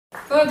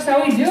Folks,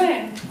 how are we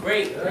doing?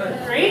 Great.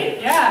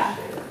 Great? Yeah.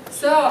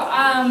 So,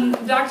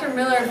 Dr.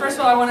 Miller, first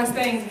of all, I want to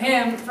thank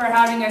him for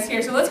having us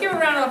here. So let's give a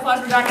round of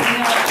applause for Dr.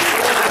 Miller.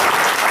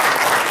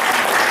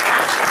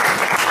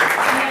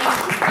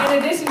 And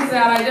in addition to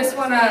that, I just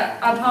want to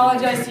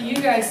apologize to you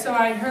guys. So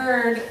I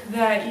heard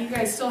that you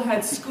guys still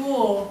had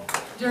school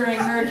during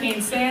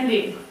Hurricane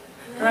Sandy,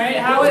 right?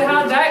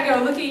 How'd that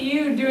go? Look at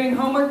you doing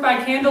homework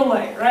by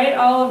candlelight, right?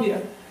 All of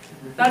you.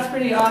 That's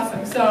pretty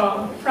awesome.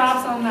 So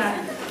props on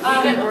that.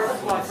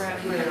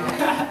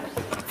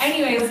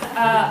 Anyways,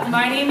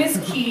 my name is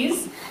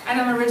Kees,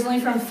 and I'm originally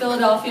from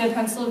Philadelphia,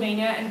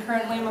 Pennsylvania, and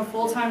currently I'm a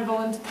full-time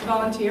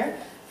volunteer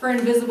for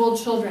Invisible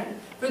Children.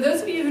 For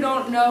those of you who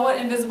don't know what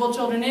Invisible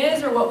Children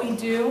is or what we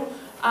do,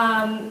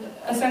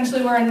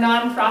 essentially we're a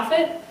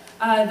nonprofit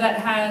that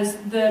has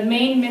the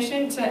main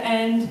mission to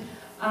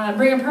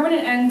bring a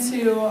permanent end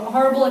to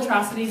horrible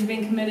atrocities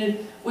being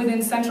committed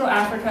within Central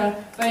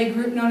Africa by a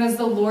group known as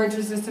the Lord's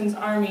Resistance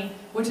Army,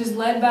 which is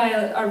led by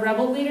a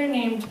rebel leader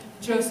named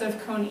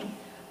Joseph Kony.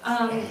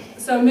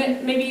 So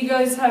maybe you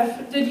guys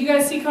did you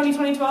guys see Kony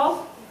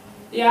 2012?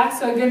 Yeah,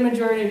 so a good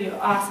majority of you.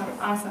 Awesome,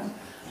 awesome.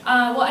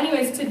 Well,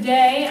 anyways,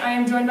 today I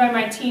am joined by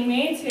my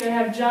teammates. Here I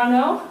have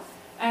Jono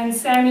and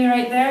Sammi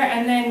right there,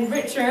 and then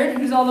Richard,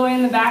 who's all the way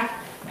in the back,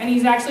 and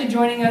he's actually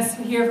joining us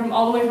here from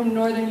all the way from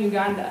northern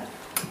Uganda.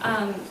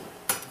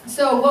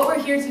 So what we're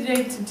here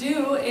today to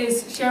do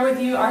is share with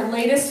you our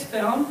latest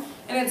film,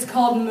 and it's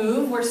called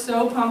Move. We're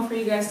so pumped for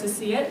you guys to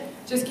see it.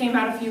 Just came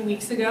out a few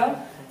weeks ago.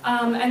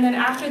 And then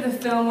after the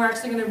film, we're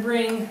actually going to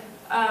bring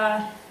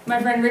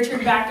my friend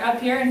Richard back up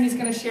here, and he's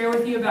going to share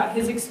with you about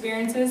his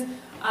experiences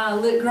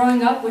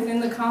growing up within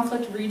the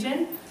conflict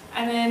region.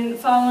 And then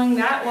following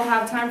that, we'll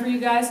have time for you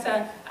guys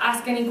to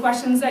ask any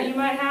questions that you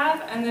might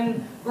have, and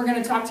then we're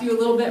going to talk to you a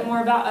little bit more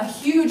about a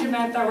huge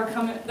event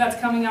that's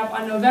coming up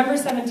on November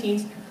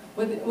 17th,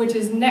 which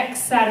is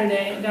next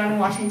Saturday down in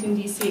Washington,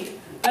 D.C.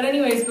 But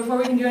anyways, before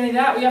we can do any of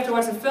that, we have to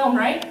watch the film,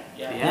 right?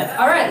 Yeah.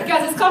 All right,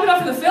 guys, let's clap it up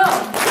for the film.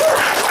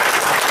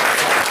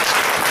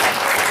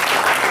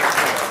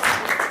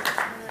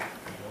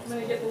 I'm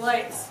going to get the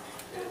lights,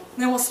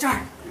 and then we'll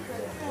start.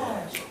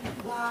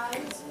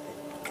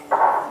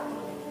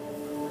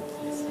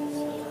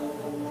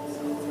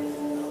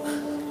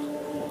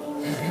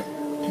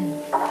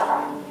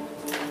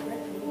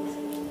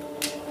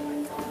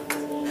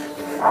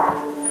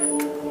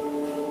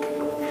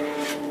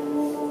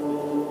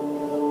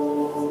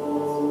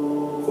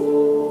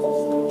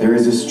 There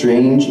is a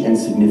strange and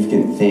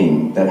significant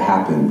thing that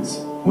happens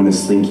when a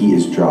slinky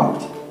is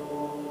dropped.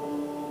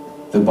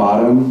 The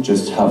bottom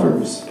just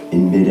hovers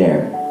in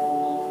midair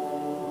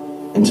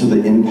until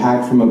the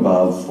impact from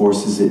above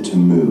forces it to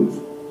move.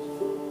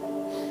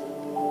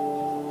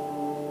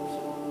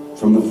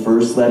 From the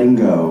first letting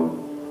go,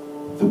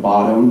 the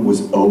bottom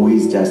was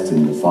always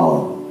destined to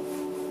follow.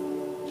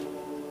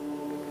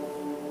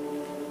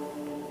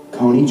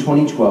 Kony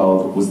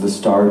 2012 was the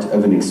start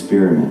of an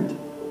experiment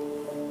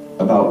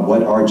about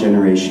what our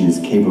generation is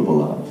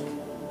capable of,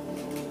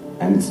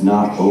 and it's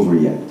not over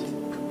yet.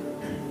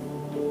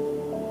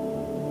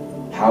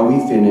 How we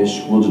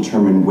finish will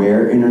determine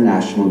where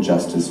international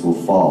justice will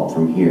fall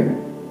from here.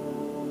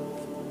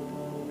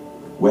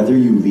 Whether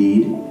you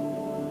lead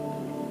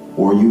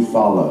or you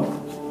follow,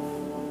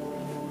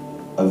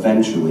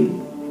 eventually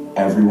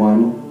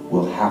everyone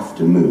will have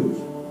to move.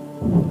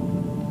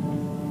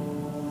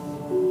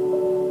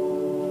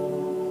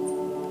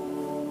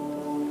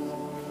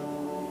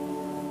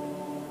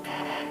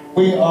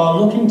 We are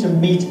looking to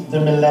meet the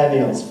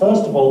millennials.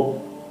 First of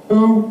all,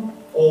 who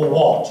or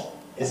what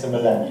is a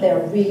millennial? They're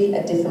really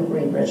a different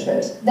breed,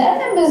 Richard. They're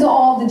members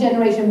of the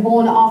generation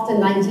born after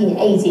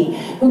 1980,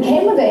 who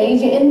came of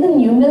age in the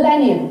new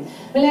millennium.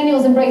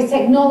 Millennials embrace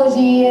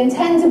technology and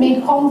tend to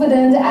be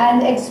confident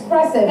and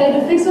expressive. They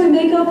can fix my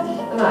makeup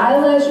and my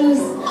eyelashes.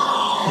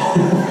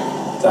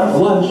 Time for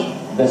lunch.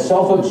 They're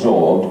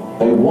self-absorbed,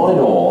 they want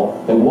it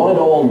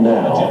all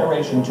now. A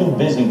generation too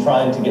busy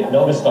trying to get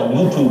noticed on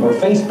YouTube or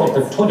Facebook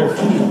or Twitter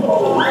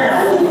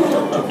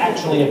to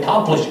actually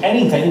accomplish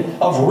anything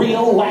of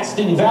real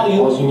lasting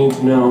value. All you need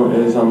to know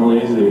is I'm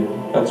lazy.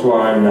 That's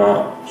why I'm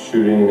not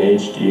shooting in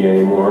HD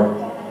anymore.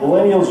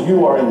 Millennials,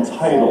 you are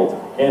entitled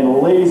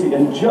and lazy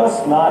and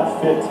just not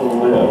fit to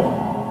live.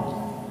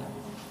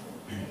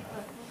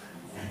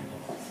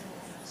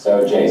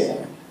 So,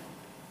 Jason,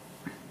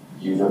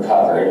 you've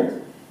recovered.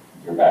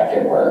 You're back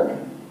at work.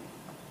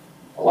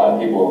 A lot of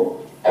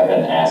people have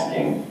been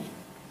asking,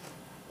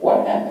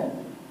 what happened?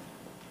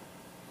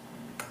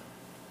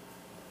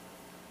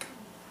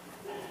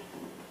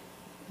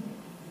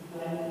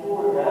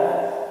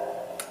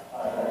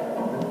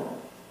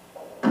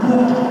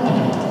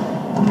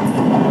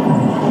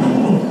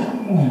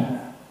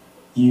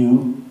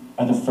 You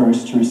are the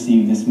first to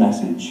receive this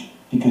message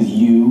because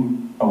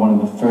you are one of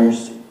the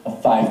first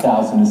of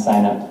 5,000 to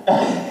sign up.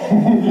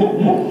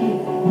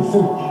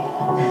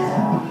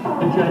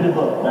 I'm trying to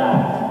look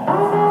back.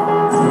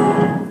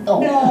 Oh.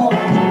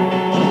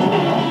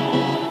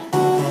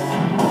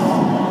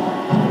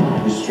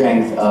 The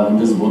strength of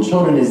Invisible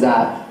Children is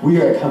that we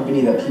are a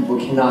company that people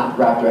cannot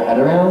wrap their head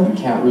around. You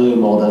can't really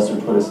mold us or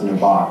put us in a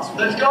box.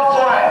 Let's go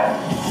for it!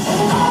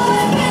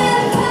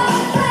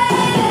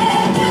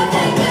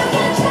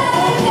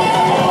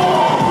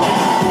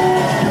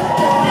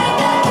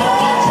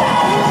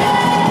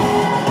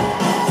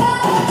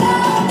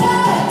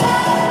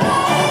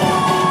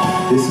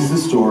 This is the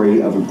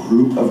story of a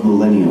group of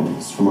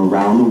millennials from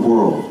around the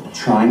world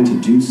trying to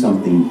do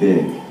something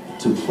big,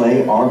 to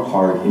play our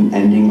part in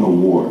ending a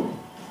war.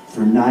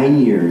 For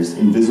 9 years,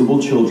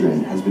 Invisible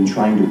Children has been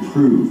trying to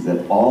prove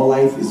that all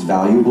life is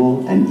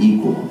valuable and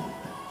equal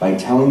by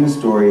telling the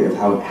story of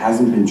how it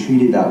hasn't been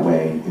treated that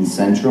way in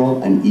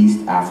Central and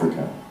East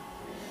Africa.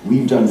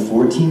 We've done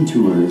 14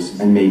 tours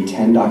and made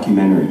 10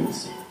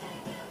 documentaries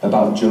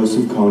about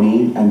Joseph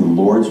Kony and the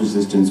Lord's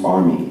Resistance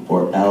Army,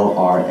 or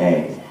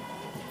LRA,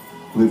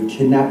 who have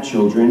kidnapped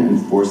children and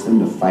forced them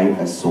to fight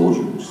as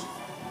soldiers,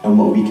 and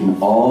what we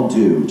can all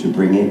do to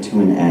bring it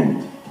to an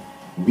end.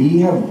 We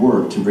have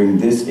worked to bring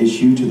this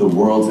issue to the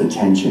world's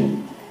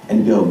attention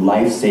and build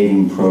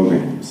life-saving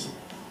programs.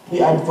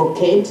 We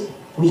advocate,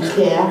 we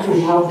care,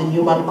 we have the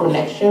human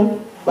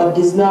connection, but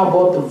it's now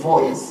about the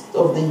voice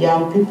of the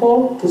young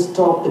people to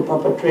stop the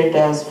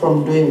perpetrators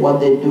from doing what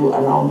they do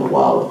around the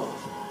world.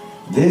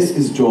 This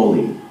is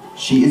Jolie.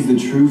 She is the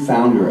true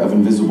founder of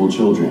Invisible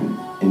Children,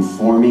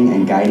 informing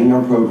and guiding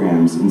our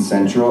programs in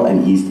Central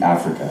and East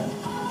Africa.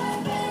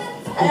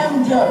 I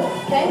am John.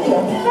 Thank you.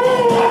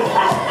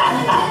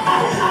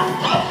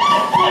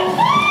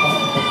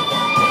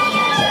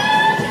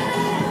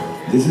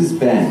 This is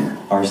Ben,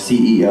 our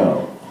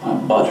CEO. My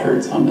butt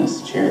hurts on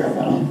this chair,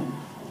 but I'm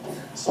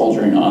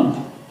soldiering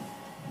on.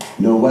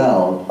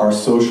 Noelle, our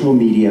social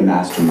media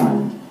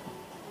mastermind.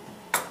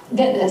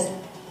 Get this.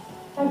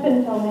 I've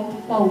been filming.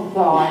 Oh,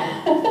 God.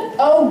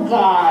 Oh,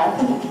 God.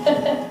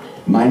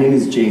 My name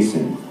is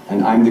Jason,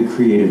 and I'm the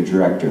creative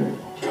director.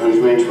 Coach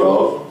May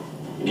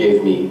 12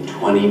 gave me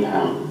 20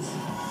 pounds.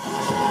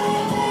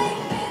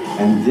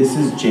 And this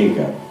is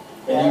Jacob.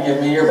 Can you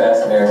give me your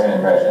best American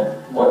impression?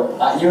 What?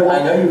 I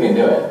know you can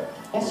do it.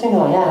 Yes, you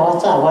know, yeah,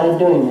 what's up? What are you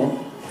doing, man?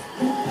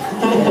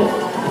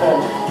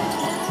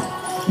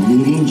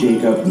 Meeting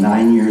Jacob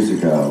 9 years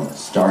ago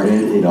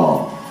started it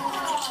all.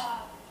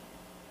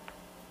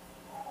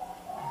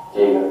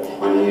 Jacob,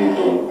 what do you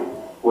think?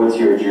 What's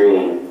your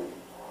dream?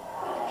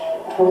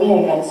 For me,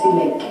 I can see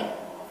like,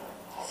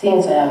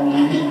 since I am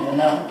invisible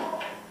now,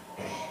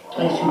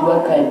 I should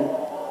work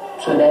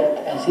hard so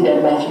that I see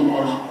that my children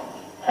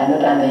are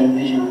not under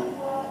invisible.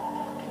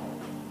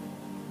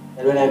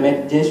 And when I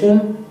met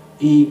Jason,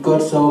 he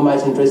got so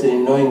much interested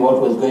in knowing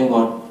what was going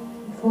on.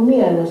 For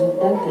me, I was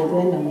abducted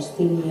when I was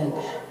still young.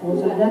 I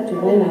was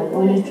abducted when I was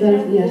only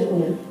 12 years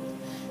old.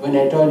 When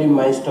I told him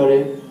my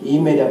story, he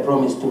made a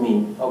promise to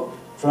me of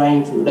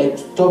trying to, like,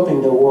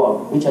 stopping the war,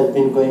 which has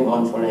been going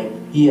on for like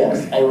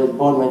years. I was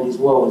born when this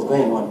war was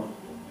going on.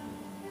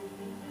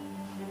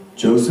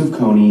 Joseph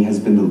Kony has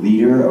been the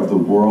leader of the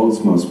world's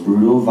most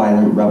brutal,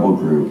 violent rebel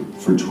group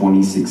for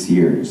 26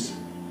 years.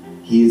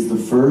 He is the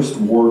first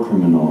war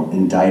criminal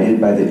indicted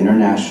by the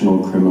International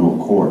Criminal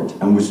Court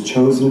and was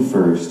chosen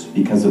first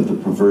because of the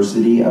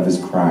perversity of his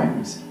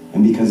crimes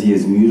and because he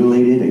has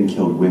mutilated and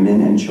killed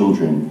women and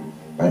children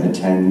by the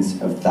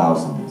tens of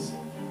thousands.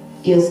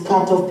 He has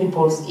cut off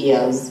people's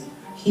ears.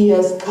 He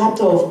has cut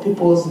off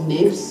people's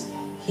lips.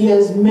 He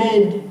has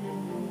made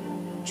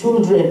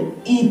children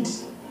eat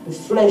the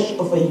flesh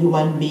of a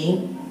human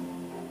being.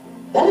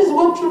 That is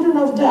what children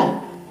have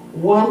done.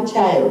 One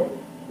child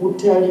would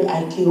tell you,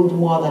 I killed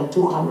more than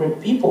 200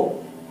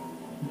 people.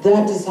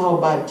 That is how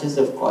bad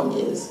Joseph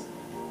Kony is.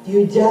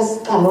 You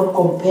just cannot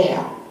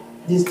compare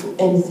this to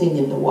anything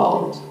in the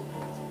world.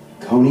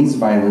 Kony's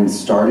violence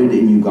started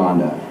in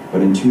Uganda,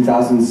 but in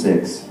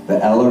 2006, the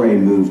LRA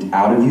moved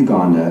out of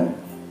Uganda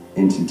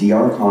into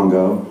DR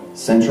Congo,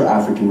 Central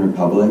African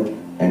Republic,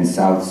 and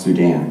South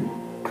Sudan.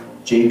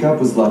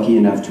 Jacob was lucky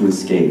enough to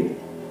escape,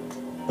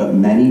 but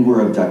many were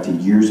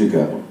abducted years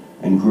ago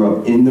and grew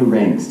up in the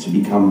ranks to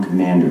become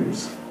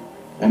commanders.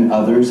 And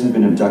others have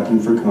been abducting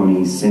for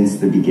Kony since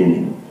the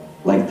beginning,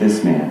 like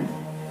this man,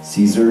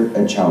 Caesar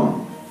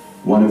Echelon,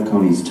 one of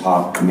Kony's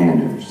top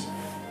commanders.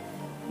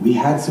 We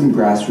had some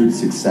grassroots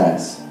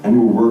success and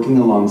were working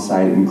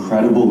alongside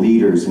incredible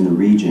leaders in the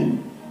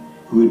region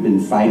who had been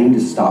fighting to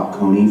stop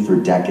Kony for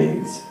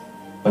decades.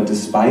 But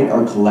despite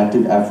our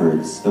collective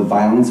efforts, the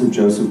violence of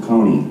Joseph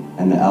Kony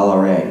and the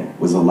LRA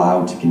was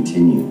allowed to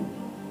continue.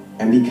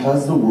 And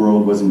because the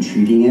world wasn't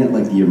treating it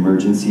like the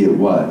emergency it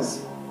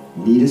was,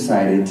 we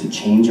decided to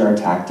change our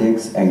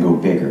tactics and go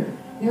bigger.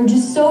 We were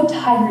just so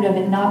tired of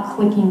it not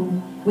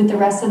clicking with the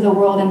rest of the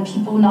world and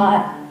people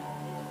not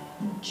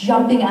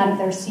jumping out of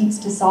their seats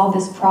to solve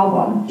this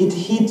problem. It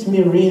hit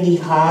me really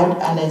hard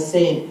and I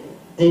said,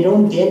 they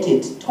don't get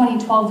it.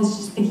 2012 was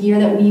just the year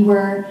that we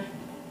were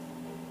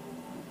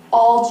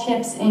all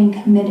chips in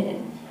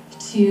committed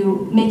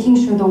to making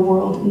sure the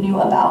world knew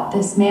about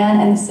this man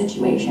and the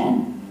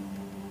situation.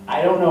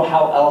 I don't know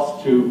how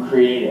else to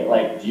create it.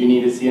 Like, do you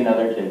need to see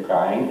another kid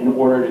crying in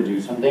order to do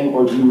something?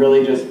 Or do you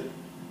really just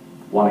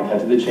Want to cut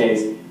to the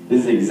chase?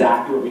 This is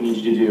exactly what we need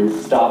you to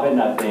do. Stop at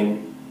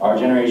nothing. Our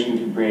generation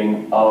could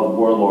bring a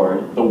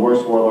warlord, the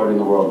worst warlord in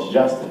the world, to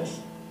justice.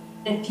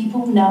 If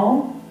people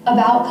know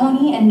about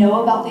Kony and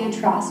know about the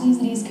atrocities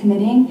that he's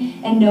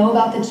committing and know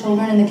about the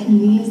children and the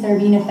communities that are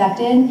being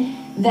affected,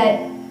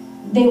 that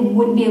they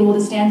wouldn't be able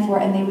to stand for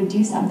it and they would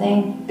do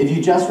something. If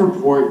you just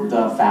report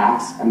the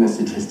facts and the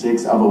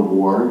statistics of a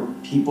war,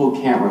 people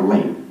can't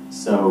relate,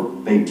 so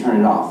they turn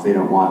it off, they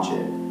don't watch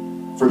it.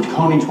 For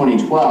Kony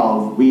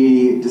 2012,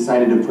 we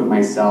decided to put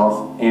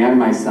myself and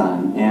my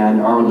son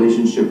and our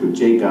relationship with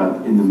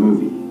Jacob in the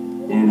movie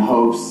in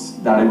hopes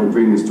that it would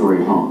bring the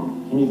story home.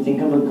 Can you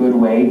think of a good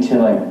way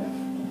to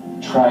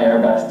try our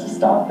best to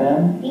stop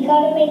them? We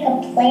gotta make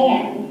a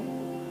plan.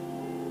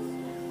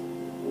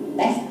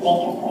 Let's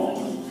make a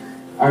plan.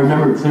 I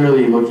remember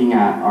clearly looking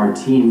at our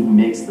team who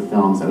makes the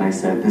films and I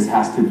said, this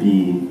has to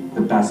be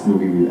the best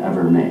movie we've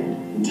ever made.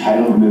 The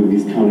title of the movie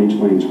is Kony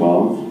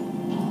 2012.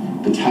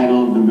 The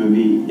title of the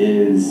movie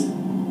is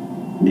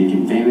Make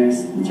It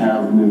Famous. The title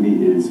of the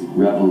movie is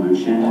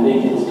Revolution. I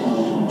think it's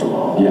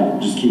Yeah,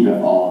 just keep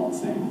it all the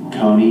same.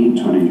 Kony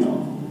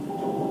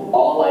 2012.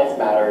 All life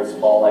matters,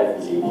 all life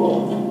is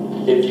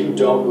equal. If you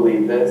don't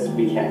believe this,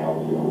 we can't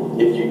help you.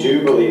 If you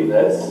do believe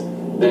this,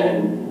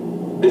 then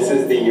this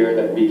is the year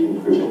that we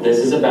can prove it. This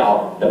is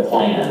about the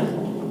plan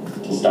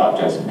to stop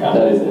Joseph Kony.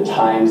 That is a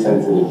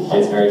time-sensitive.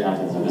 It's very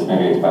time-sensitive. This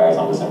movie expires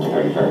on December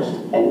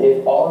 31st. And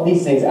if all of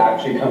these things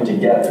actually come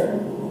together,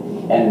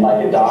 and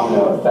like a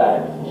domino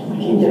effect, we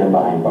can get them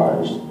behind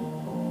bars.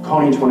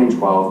 Kony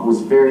 2012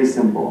 was very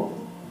simple.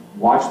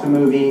 Watch the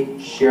movie,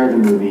 share the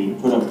movie,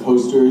 put up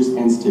posters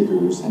and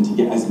stickers, and to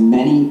get as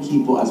many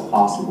people as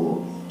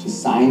possible to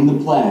sign the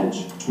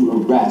pledge to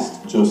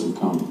arrest Joseph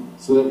Kony,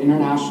 so that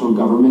international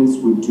governments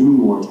would do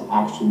more to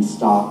actually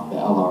stop the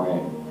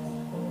LRA.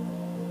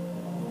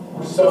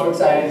 We're so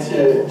excited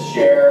to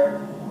share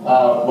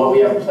what we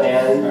have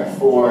planned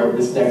for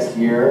this next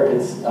year.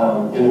 It's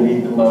going to be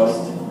the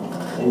most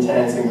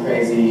intense and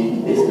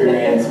crazy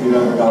experience we've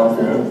ever gone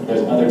through.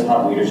 There's other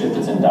top leadership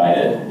that's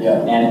indicted,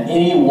 Yeah. and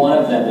any one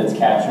of them that's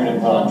captured and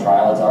put on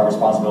trial, it's our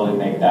responsibility to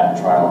make that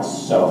trial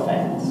so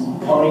famous.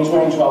 Kony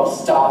 2012,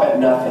 stop at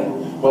nothing.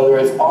 Whether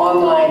it's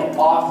online,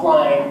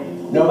 offline,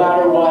 no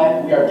matter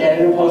what, we are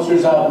getting the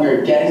posters up, we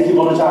are getting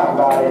people to talk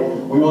about it.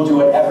 We will do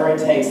whatever it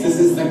takes. This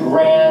is the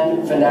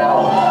grand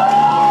finale.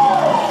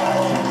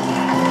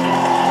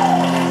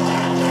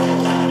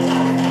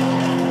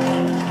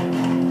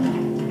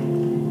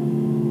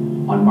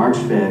 On March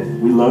 5th,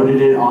 we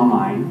loaded it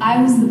online.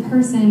 I was the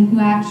person who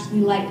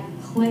actually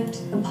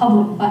clicked the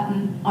public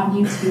button on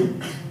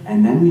YouTube.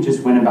 And then we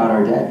just went about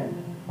our day.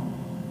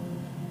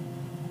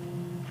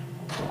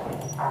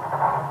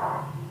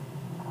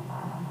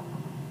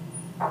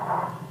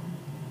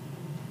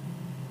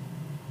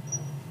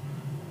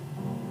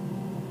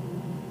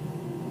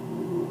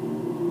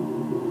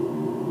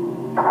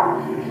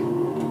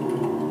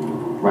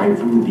 Right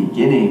from the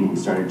beginning, we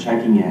started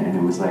checking it, and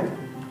it was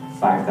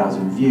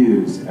 5,000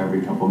 views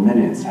every couple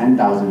minutes,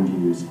 10,000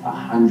 views,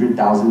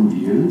 100,000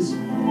 views.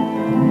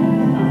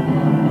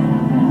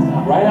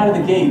 Right out of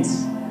the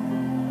gates,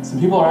 some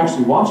people are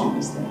actually watching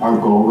this thing. Our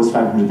goal was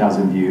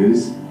 500,000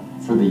 views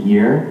for the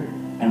year,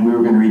 and we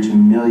were going to reach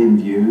 1 million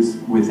views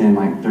within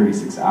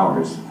 36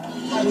 hours.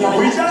 We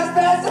just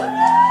passed it!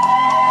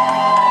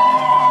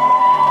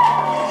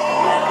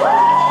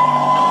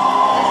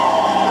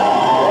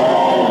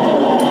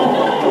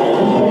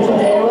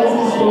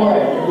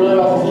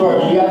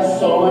 We got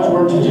so much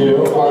work to do.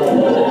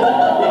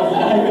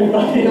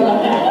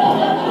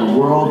 The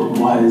world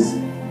was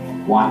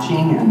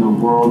watching and the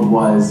world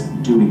was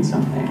doing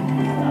something.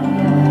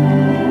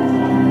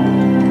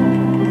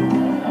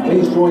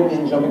 Please join me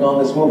in jumping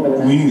on this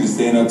movement. We need to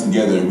stand up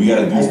together. We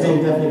gotta do I stuff.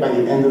 think definitely by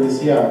the end of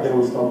this year, they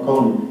will stop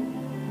Kony.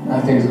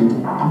 I think so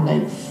too. I'm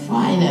like,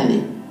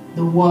 finally,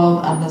 the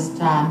world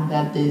understands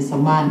that there's a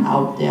man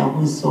out there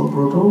who's so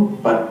brutal.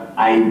 But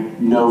I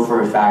know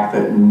for a fact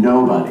that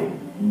nobody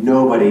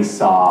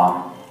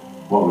saw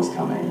what was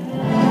coming.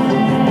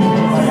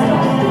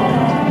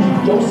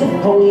 Joseph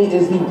Kony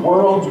is the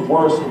world's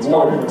worst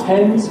warlord.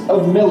 Tens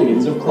of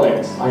millions of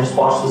clicks. I just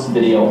watched this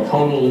video,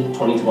 Kony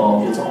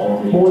 2012, it's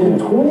all me. More than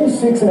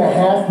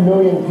 26.5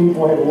 million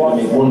people have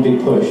watched Make one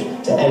big push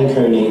to end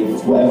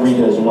Kony, whatever he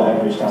does and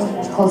whatever he stands for.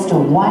 It's close to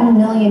 1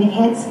 million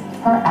hits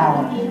per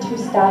hour. We need to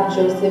stop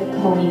Joseph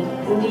Kony,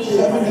 please.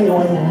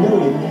 71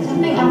 million.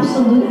 Something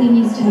absolutely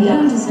needs to be done. No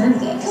one deserves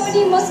this.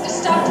 Kony must have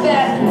stopped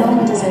that. No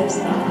one deserves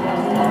that.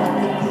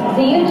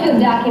 The YouTube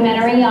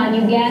documentary on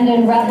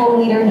Ugandan rebel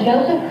leader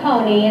Joseph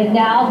Kony is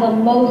now the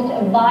most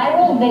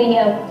viral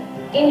video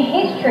in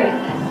history.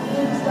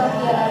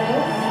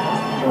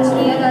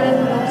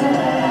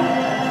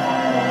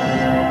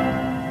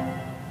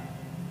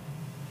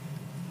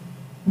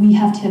 We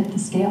have tipped the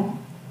scale.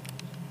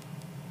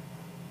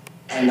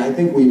 And I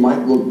think we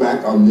might look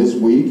back on this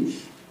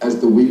week as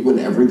the week when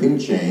everything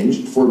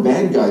changed for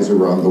bad guys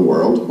around the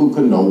world who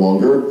could no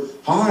longer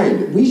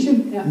hide. We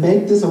should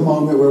make this a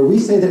moment where we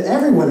say that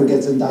everyone who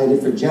gets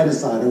indicted for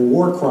genocide or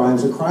war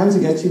crimes or crimes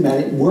against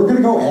humanity, we're going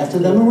to go after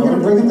them and we're going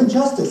to bring them to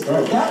justice.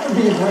 That would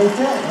be a great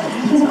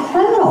day. He's a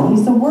criminal.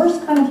 He's the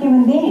worst kind of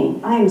human being.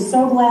 I am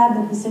so glad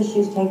that this issue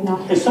is taken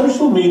up. Is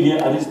social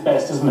media at its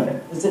best, isn't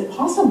it? Is it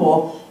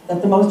possible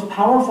that the most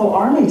powerful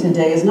army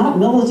today is not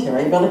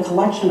military, but a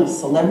collection of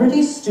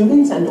celebrities,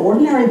 students, and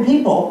ordinary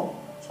people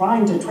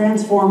trying to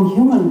transform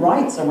human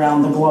rights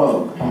around the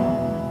globe?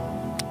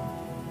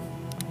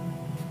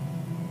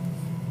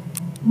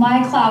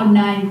 My Cloud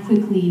 9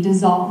 quickly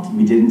dissolved.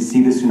 We didn't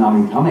see the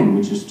tsunami coming.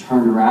 We just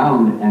turned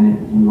around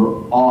and we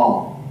were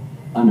all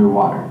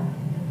underwater.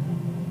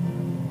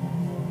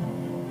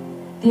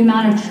 The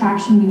amount of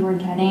traction we were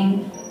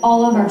getting,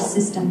 all of our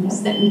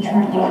systems that we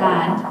currently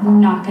had were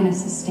not going to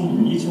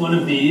sustain. Each one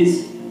of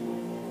these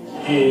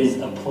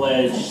is a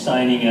pledge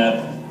signing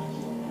up.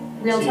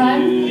 Real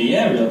time?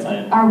 Yeah, real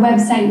time. Our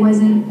website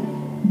wasn't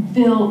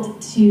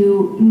built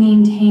to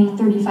maintain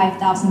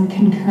 35,000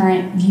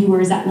 concurrent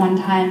viewers at one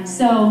time.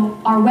 So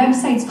our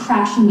website's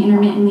crashing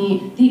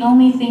intermittently. The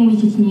only thing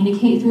we could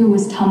communicate through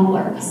was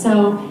Tumblr.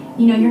 So,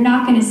 you know, you're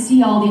not going to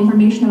see all the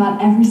information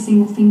about every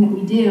single thing that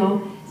we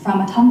do from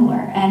a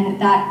Tumblr. And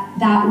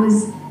that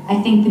was,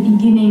 I think, the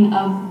beginning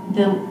of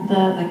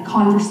the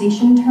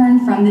conversation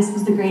turn from this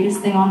was the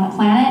greatest thing on the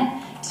planet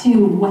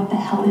to what the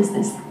hell is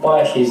this? Well,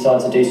 I actually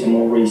started to do some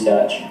more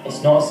research.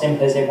 It's not as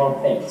simple as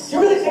everyone thinks. Do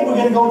you really think we're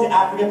going to go into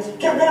Africa,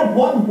 get rid of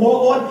one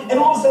warlord, and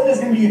all of a sudden there's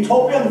going to be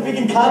utopia on the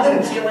freaking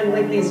continent? Feeling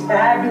like these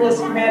fabulous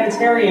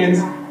humanitarians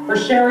for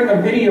sharing a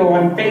video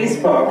on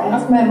Facebook. I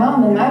asked my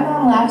mom, and my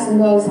mom laughs and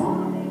goes,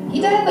 he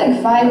died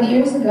like 5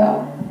 years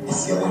ago.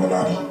 It's the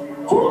Illuminati.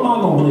 Who am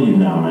I going to believe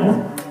now,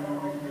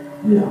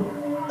 man? Yeah.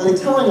 Are they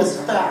telling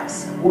us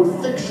facts or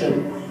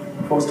fiction?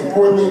 Most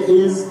importantly,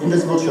 is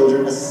Invisible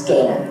Children a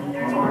scam?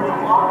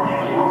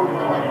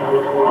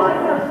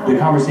 The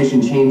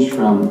conversation changed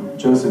from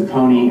Joseph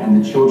Kony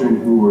and the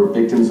children who were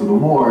victims of the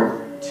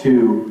war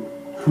to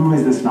who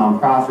is this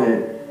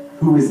nonprofit,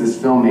 who is this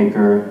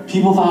filmmaker.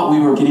 People thought we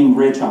were getting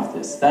rich off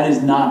this. That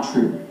is not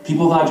true.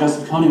 People thought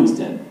Joseph Kony was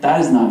dead. That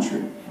is not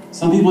true.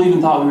 Some people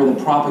even thought we were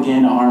the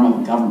propaganda arm of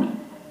the government.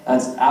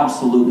 That's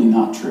absolutely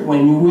not true.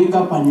 When you wake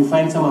up and you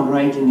find someone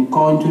writing,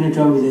 Cowan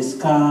 2012 is a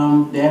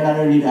scam, the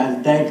LRA leader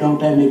has died long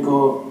time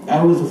ago,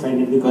 I was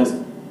offended because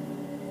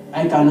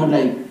I cannot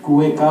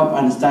wake up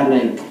and start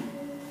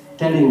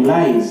telling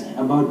lies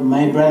about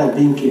my brother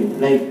being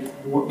killed.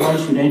 Why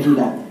should I do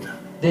that?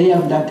 They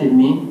abducted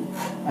me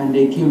and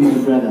they killed my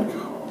brother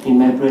in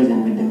my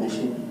presence with the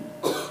machine.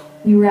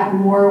 We were at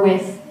war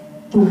with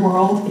the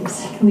world,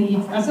 basically.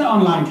 As the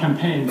online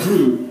campaign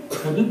grew,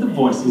 so did the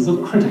voices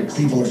of critics.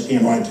 People are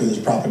seeing right through this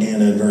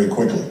propaganda very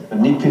quickly.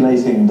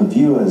 Manipulating the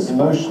viewer's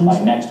emotions. By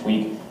next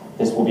week,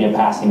 this will be a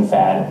passing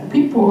fad.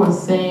 People are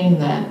saying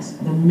that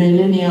the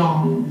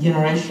millennium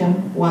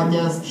generation were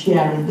just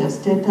sharing their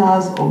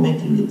status or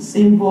making it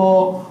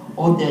simple,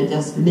 or they're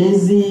just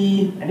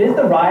lazy. And is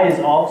the rise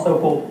of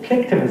so-called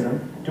clicktivism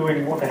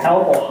doing more to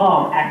help or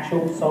harm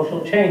actual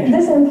social change?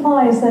 This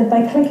implies that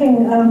by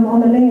clicking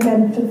on a link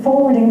and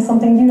forwarding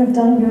something, you have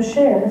done your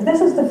share. If this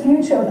is the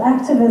future of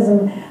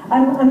activism,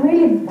 I'm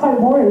really quite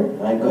worried.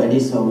 Like I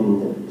did some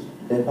interviews.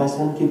 The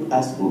person keep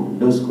asking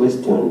those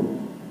questions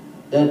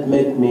that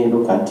make me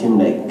look at him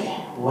like,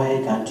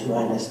 why can't you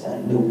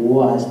understand? The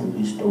war has to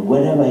be stopped.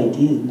 Whatever it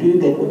is, do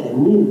you get what I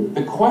mean?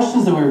 The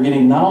questions that we were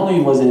getting, not only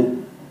was it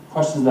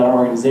questions about our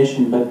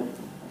organization, but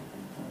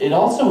it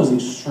also was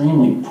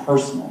extremely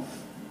personal,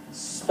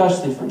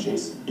 especially for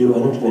Jason. They were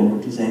not even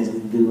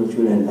criticizing the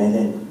children by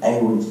then.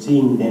 I was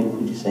seeing them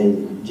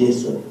criticizing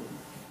Jason.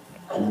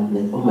 And I'm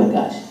like, oh my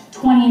gosh.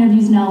 20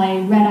 interviews in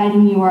LA, red-eyed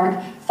in New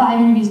York, 5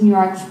 interviews in New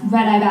York,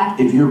 red-eye back.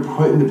 If you're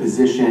put in the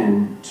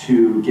position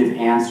to give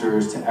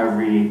answers to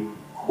every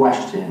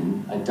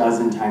question a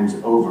dozen times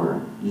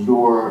over,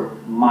 your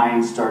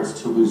mind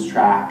starts to lose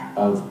track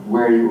of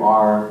where you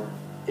are,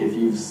 if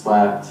you've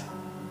slept,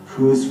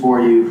 who's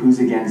for you, who's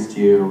against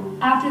you.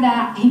 After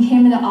that, he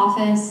came to the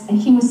office, and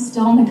he was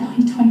still in the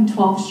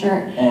 2012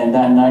 shirt. And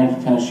that night,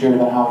 he kind of shared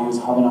about how he was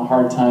having a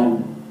hard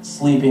time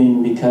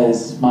sleeping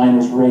because mine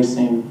was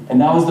racing.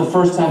 And that was the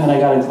first time that I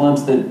got a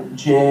glimpse that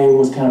Jay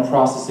was kind of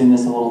processing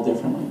this a little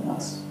differently than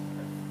us.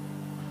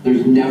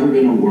 There's never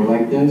been a war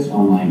like this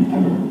online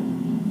ever.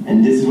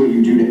 And this is what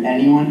you do to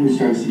anyone who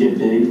starts to get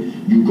big.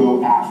 You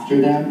go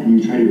after them and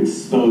you try to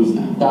expose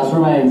them. That's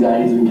where my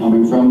anxiety's been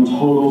coming from,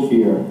 total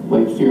fear.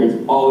 Like fear,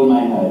 it's all in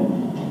my head.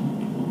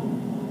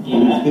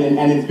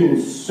 And it's been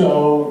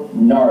so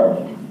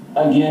gnarly.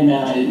 Again,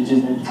 man,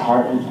 it's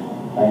hard.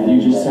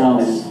 You just sound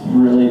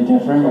really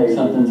different, like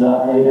something's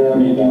up. I know.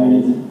 Maybe we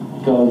need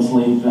to go and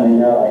sleep. I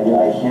know,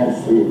 I can't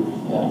sleep.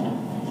 Yeah.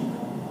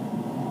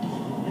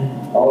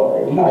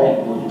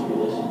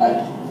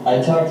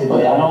 I talked to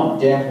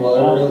Dan. Hold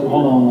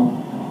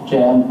on.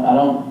 Jay, I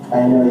don't.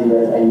 I know you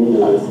guys, I need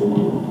to listen to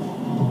you.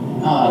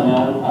 No,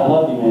 man, I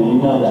love you, man. You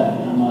know that.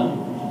 I'm not.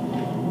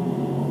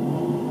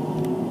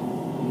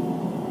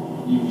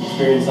 You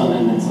experienced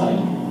something that's like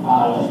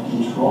out of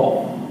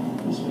control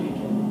this week,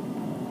 and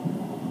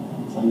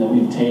something that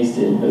we've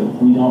tasted, but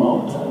we don't know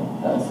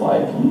what that's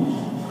like. And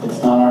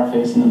it's not our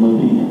face in the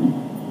movie. And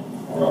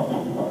we're all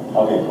thinking about it.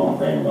 Okay, cool.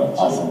 Praying about it.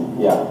 Awesome.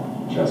 Yeah.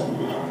 Just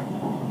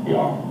we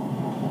are.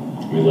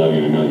 We love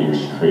you to know that you're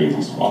in a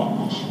crazy spot.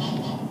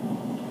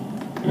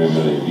 And I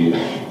know that you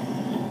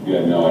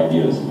had no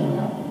idea this was going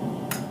to happen.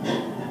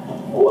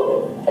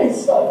 What if I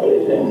saw but I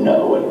didn't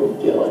know what it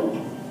would feel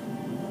like?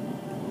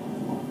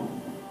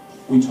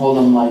 We told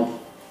them, like,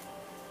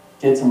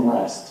 get some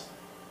rest.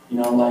 You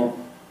know, like,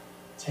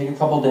 take a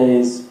couple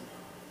days,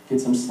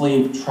 get some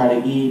sleep, try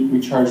to eat,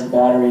 recharge the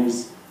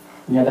batteries.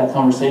 We had that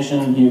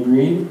conversation, he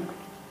agreed,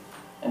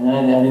 and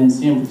then I didn't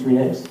see him for 3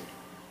 days.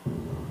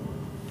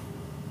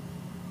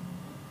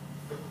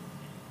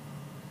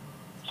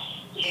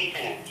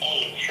 Jason,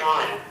 hey, it's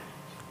Sean.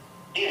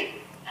 Dude,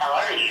 how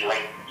are you?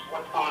 Like,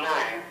 what's going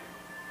on?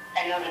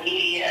 I know the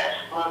media is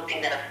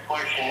floating that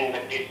abortion,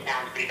 but this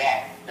sounds pretty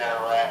bad. So,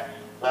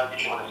 love to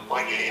be able to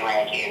support you any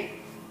way I can.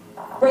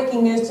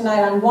 Breaking news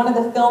tonight on one of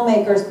the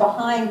filmmakers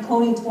behind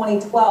Kony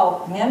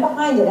 2012. The man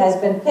behind it has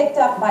been picked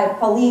up by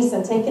police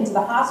and taken to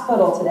the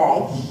hospital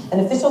today. An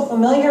official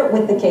familiar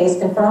with the case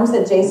confirms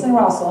that Jason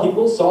Russell...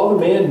 People saw the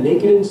man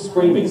naked and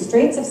screaming. ...the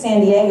streets of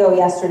San Diego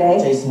yesterday.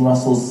 Jason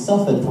Russell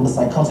suffered from a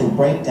psychotic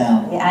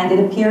breakdown. Yeah, and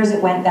it appears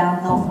it went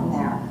downhill from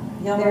there.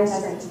 Very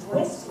strange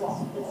twist.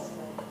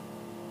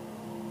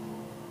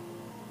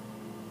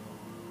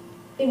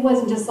 It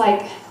wasn't just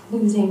like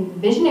losing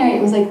visionary,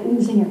 it was like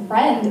losing your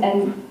friend,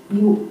 and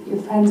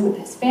you're friends with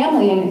his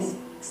family and his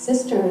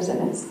sisters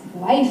and his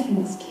wife and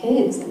his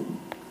kids, and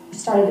you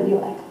started to be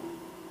like,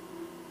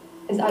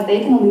 are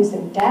they going to lose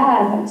their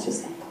dad? And it's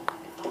just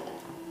like,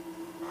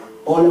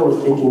 all I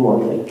was thinking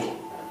was like,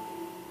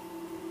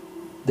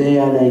 they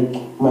are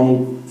like my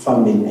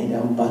family, and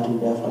I'm part of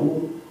their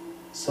family.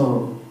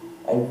 So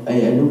I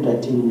looked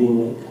at him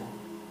being like,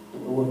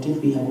 what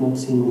if he had not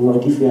seen me?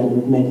 What if he had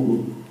not met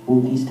me?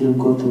 Would he still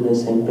go through the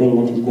same pain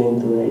that he's going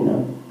through right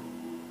now?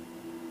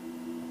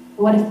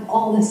 what if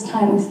all this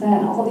time we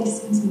spent, all these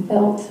things we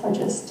built are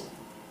just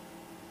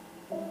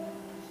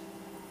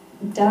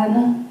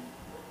done?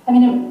 I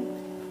mean,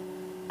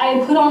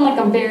 I put on like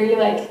a very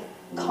like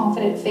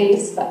confident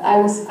face, but I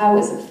was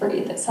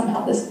afraid that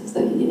somehow this was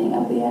the beginning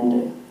of the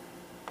end.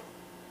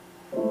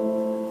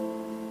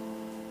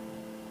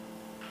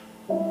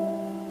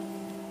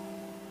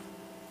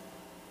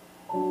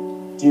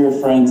 Dear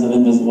friends of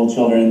Invisible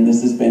Children,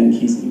 this has been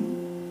Keesling.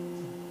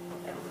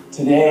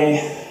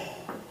 Today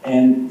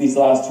and these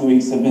last 2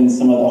 weeks have been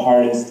some of the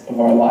hardest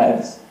of our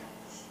lives.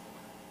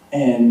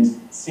 And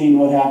seeing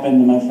what happened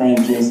to my friend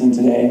Jason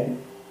today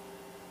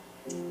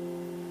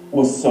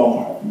was so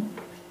hard.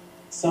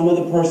 Some of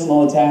the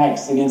personal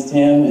attacks against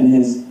him and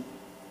his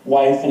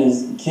wife and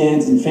his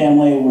kids and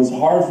family was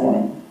hard for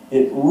him.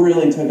 It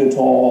really took a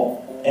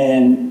toll,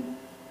 and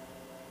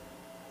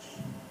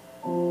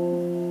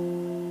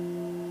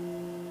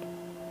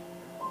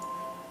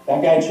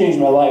that guy changed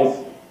my life,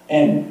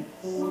 and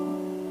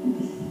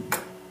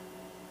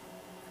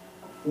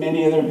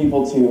many other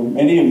people too,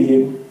 many of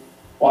you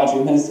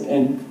watching this,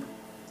 and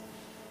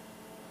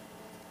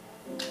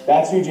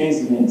that's who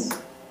Jason is,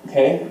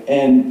 okay?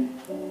 And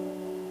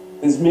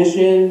this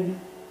mission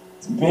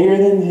is bigger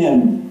than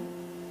him.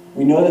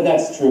 We know that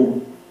that's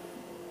true.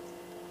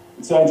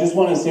 So I just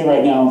want to say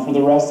right now, for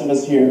the rest of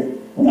us here,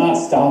 we're not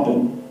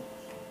stopping.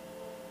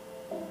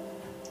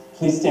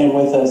 Please stand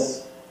with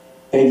us.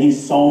 Thank you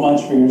so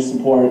much for your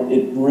support.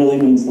 It really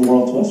means the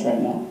world to us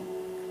right now.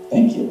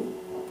 Thank you.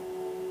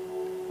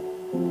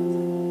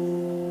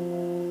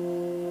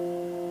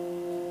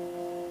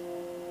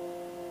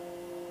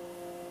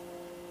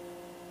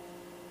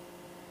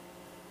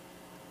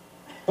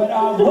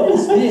 But what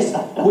is this?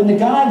 When the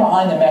guy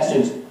behind the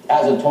message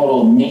has a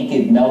total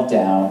naked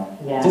meltdown,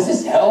 does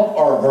this help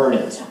or hurt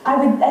it? I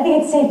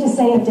think it's safe to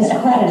say it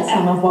discredits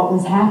some of what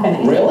was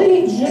happening.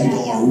 Really?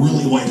 People are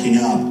really waking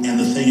up, and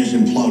the thing is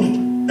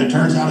imploded. It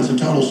turns out it's a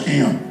total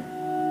scam.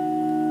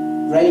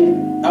 Right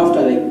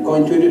after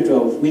Cowan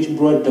 2012, which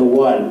brought the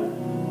world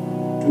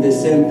to the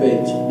same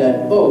page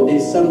that, oh,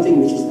 there's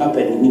something which is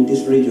happening in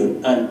this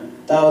region, and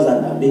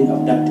thousands are being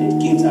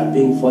abducted, kids are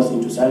being forced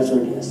into child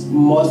soldiers.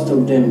 Most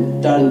of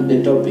them turned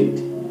the topic,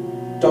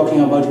 talking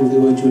about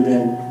invisible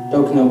children,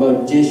 talking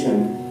about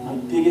Jason. My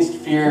biggest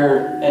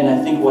fear, and I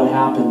think what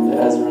happened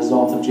as a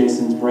result of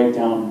Jason's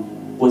breakdown,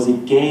 was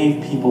it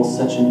gave people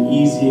such an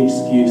easy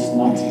excuse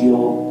not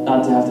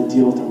to have to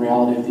deal with the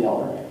reality of the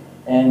LRA.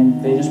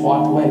 And they just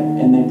walked away,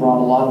 and they brought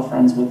a lot of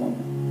friends with them.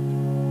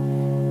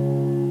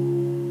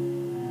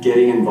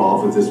 Getting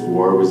involved with this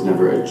war was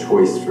never a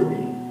choice for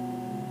me.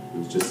 It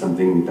was just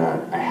something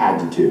that I had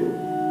to do.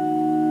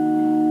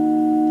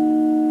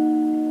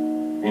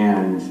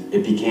 And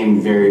it became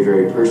very,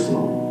 very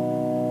personal.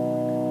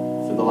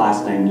 For the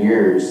last 9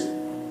 years,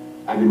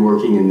 I've been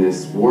working in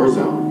this war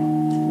zone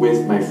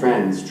with my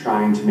friends,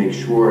 trying to make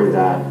sure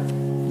that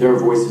their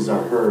voices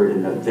are heard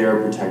and that they're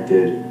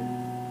protected.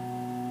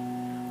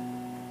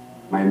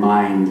 My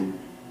mind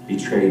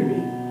betrayed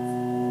me.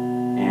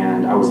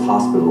 and I was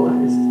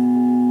hospitalized.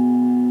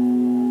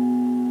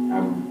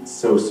 I'm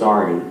so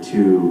sorry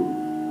to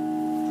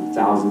the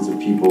thousands of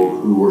people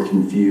who were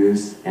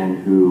confused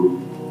and who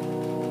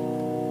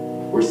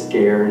were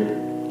scared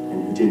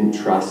and who didn't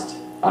trust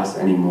us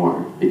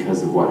anymore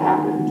because of what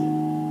happened.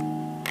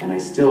 And I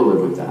still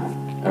live with that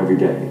every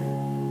day.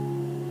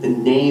 The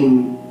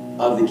name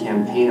of the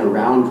campaign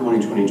around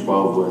Kony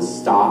 2012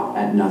 was Stop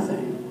at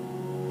Nothing.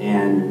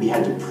 And we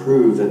had to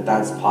prove that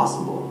that's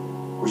possible.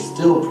 We're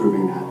still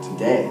proving that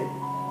today,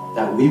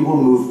 that we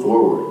will move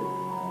forward.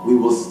 We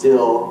will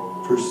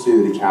still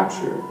pursue the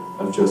capture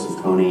of Joseph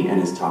Kony and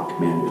his top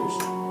commanders.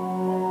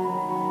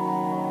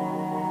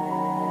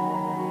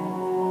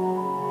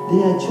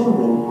 There are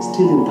children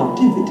still in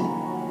captivity.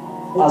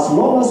 As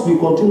long as we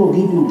continue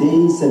giving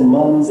days and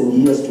months and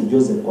years to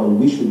Joseph Kony,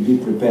 we should be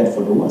prepared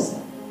for the worst.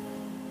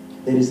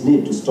 There is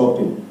need to stop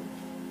him.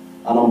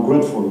 And I'm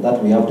grateful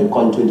that we have the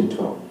Kony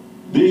 2012.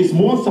 There is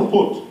more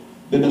support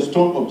than the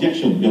strong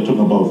objection you're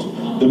talking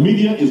about. The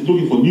media is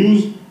looking for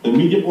news. The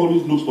media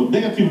always looks for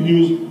negative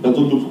news,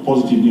 doesn't look for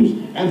positive news.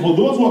 And for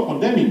those who are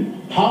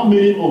condemning, how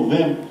many of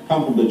them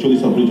come from the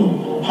Cholis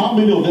region? How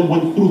many of them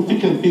went through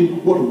thick and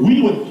thin what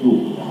we went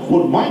through,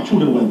 what my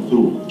children went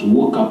through? To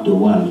woke up the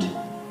world.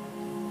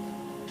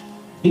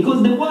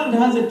 Because the world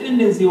has a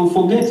tendency of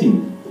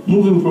forgetting,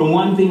 moving from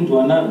one thing to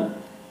another.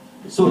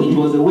 So it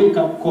was a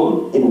wake-up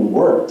call. It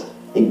worked.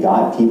 It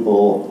got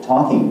people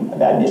talking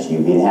about an issue.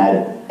 We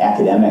had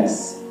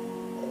academics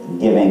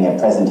giving a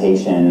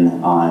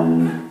presentation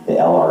on the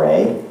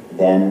LRA,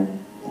 then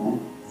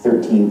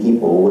 13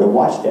 people would have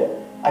watched it.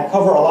 I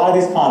cover a lot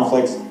of these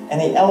conflicts, and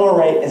the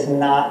LRA is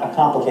not a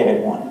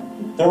complicated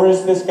one. There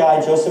is this guy,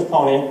 Joseph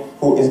Kony,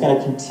 who is going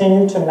to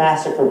continue to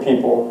massacre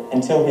people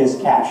until he is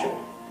captured.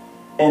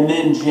 And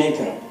then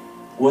Jacob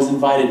was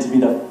invited to be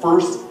the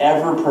first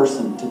ever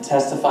person to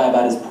testify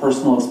about his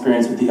personal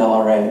experience with the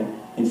LRA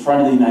in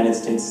front of the United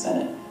States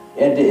Senate.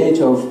 At the age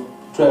of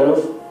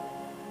 12,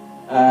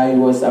 I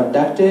was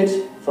abducted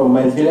from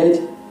my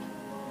village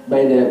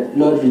by the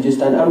Lord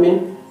Resistance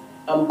Army.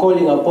 I'm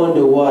calling upon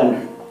the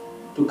world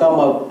to come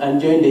up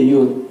and join the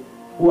youth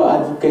who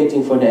are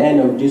advocating for the end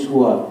of this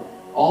war.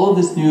 All of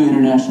this new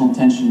international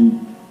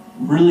tension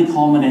really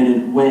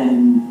culminated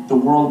when the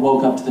world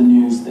woke up to the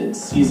news that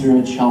Caesar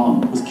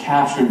Achelem was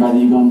captured by the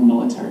Ugandan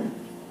military.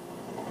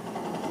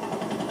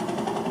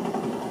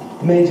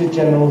 Major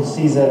General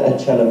Caesar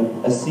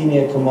Achelem, a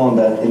senior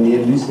commander in the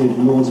elusive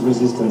Lord's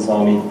Resistance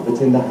Army,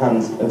 but in the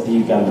hands of the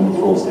Ugandan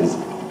forces.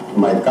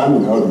 My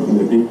coming out has been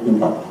a big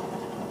impact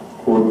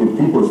for the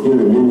people still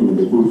remaining in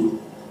the bush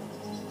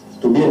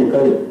to be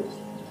encouraged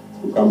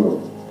to come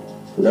out.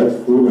 So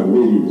that's sooner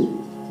maybe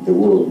the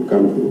war will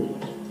come to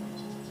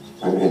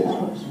an end.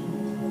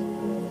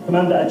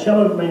 Commander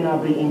Achelem may now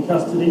be in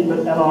custody, but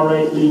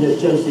LRA leader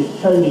Joseph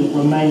Kony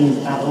remains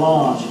at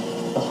large.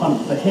 The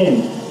hunt for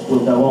him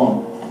will go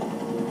on.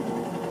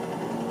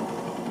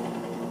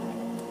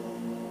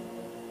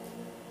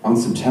 On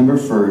September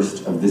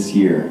 1st of this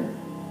year,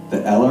 the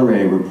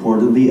LRA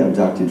reportedly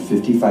abducted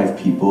 55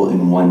 people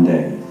in one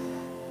day.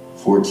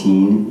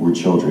 14 were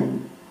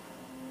children.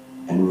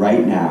 And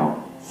right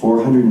now,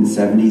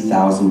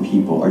 470,000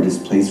 people are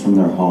displaced from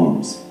their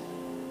homes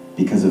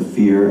because of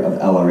fear of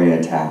LRA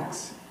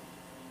attacks.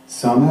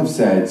 Some have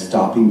said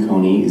stopping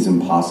Kony is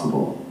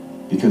impossible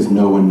because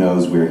no one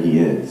knows where he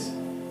is.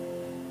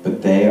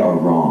 But they are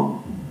wrong.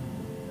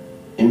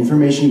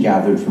 Information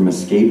gathered from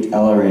escaped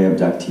LRA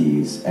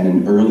abductees and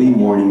an early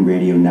morning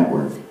radio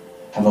network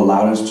have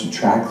allowed us to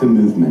track the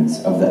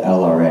movements of the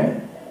LRA.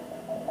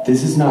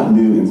 This is not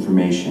new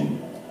information.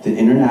 The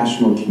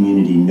international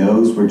community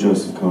knows where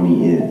Joseph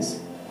Kony is.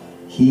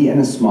 He and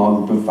a small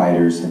group of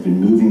fighters have been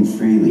moving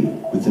freely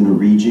within a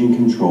region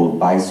controlled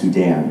by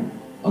Sudan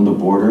on the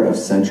border of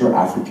Central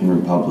African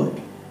Republic,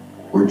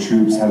 where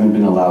troops haven't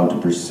been allowed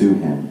to pursue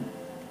him.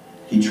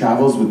 He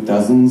travels with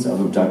dozens of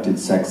abducted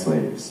sex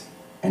slaves,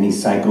 and he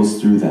cycles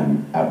through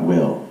them at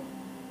will.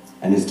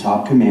 And his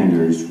top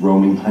commanders,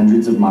 roaming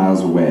hundreds of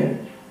miles away,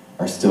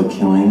 are still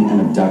killing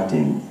and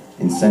abducting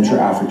in Central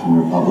African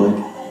Republic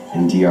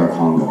and DR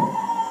Congo.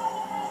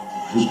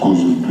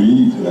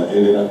 Jusqu'aujourd'hui, la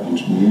LRA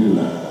continue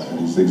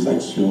les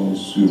exactions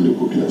sur les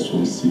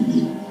populations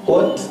civiles.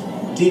 What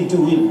did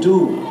we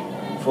do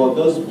for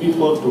those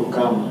people to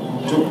come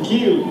to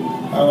kill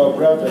our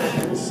brothers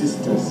and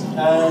sisters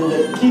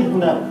and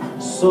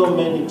kidnap so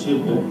many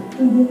children?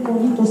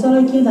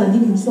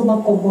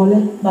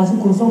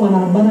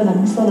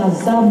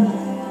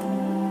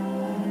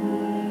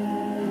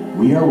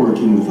 We are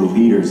working with the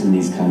leaders in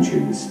these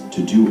countries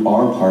to do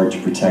our part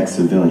to protect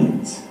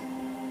civilians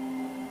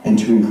and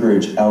to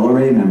encourage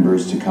LRA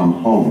members to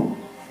come home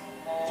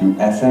through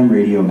FM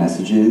radio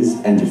messages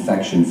and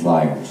defection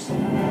flyers.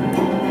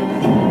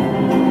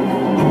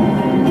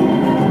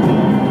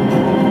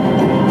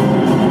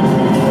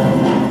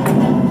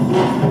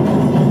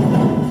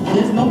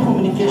 There's no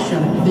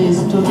communication, there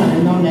is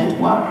totally no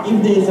network.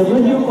 If there is a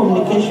radio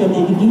communication,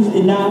 it gives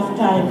enough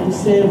time to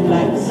save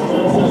lives.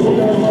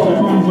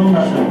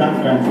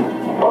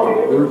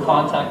 We were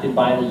contacted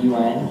by the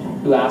UN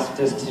who asked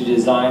us to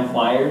design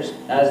flyers.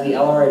 As the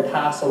LRA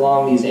pass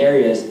along these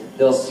areas,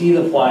 they'll see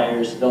the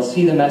flyers, they'll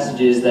see the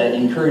messages that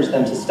encourage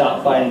them to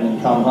stop fighting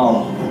and come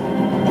home.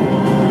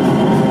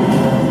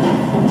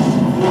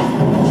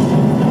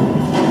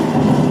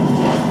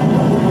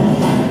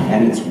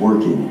 And it's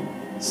working.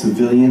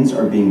 Civilians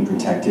are being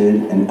protected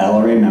and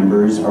LRA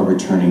members are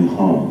returning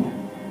home.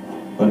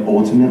 But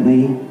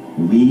ultimately,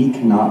 we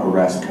cannot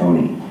arrest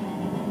Kony.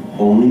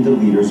 Only the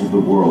leaders of the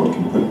world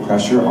can put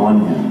pressure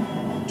on him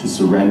to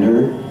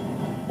surrender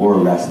or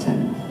arrest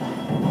him.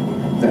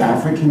 The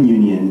African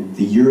Union,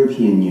 the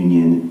European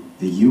Union,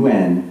 the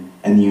UN,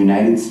 and the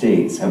United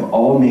States have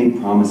all made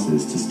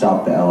promises to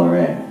stop the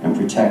LRA and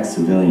protect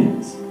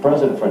civilians.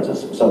 President, for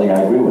instance, something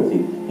I agree with,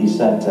 he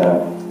sent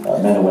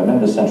men and women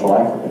to Central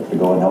Africa to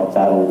go and help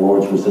battle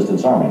Lord's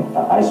Resistance Army.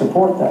 I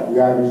support that. We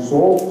are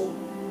resolved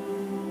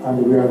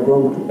and we are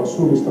going to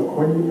pursue Mr.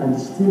 Kony and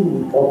still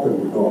we open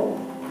the door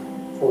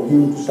for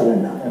him to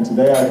surrender. And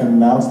today I can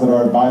announce that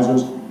our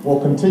advisors will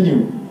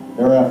continue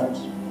their efforts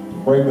to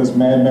bring this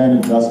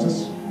madman to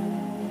justice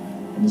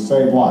and to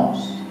save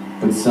lives.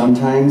 But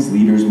sometimes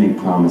leaders make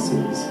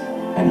promises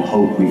and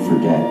hope we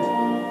forget.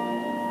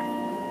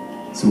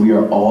 So we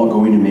are all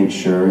going to make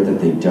sure that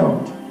they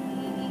don't.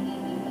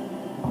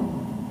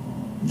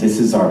 This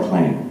is our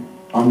plan.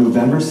 On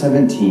November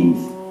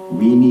 17th,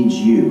 we need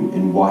you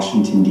in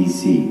Washington,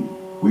 D.C.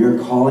 We are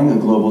calling a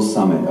global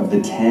summit of the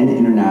 10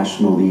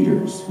 international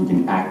leaders who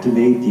can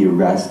activate the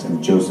arrest of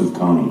Joseph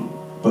Kony.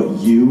 But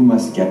you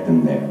must get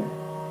them there.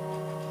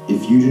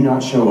 If you do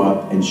not show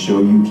up and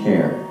show you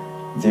care,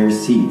 their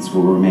seats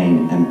will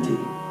remain empty.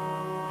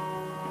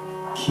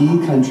 Key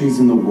countries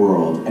in the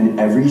world and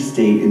every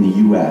state in the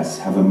U.S.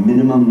 have a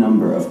minimum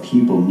number of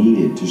people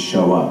needed to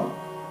show up.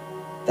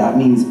 That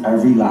means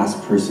every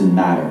last person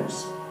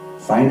matters.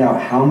 Find out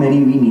how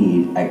many we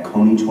need at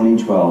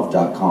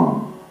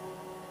Kony2012.com.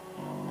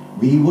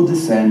 We will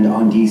descend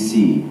on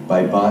DC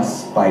by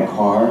bus, by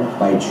car,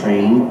 by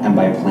train, and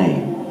by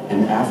plane.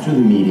 And after the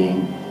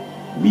meeting,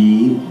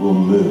 we will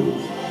move.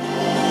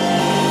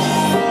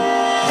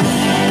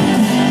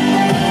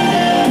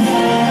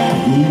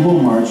 We will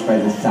march by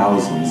the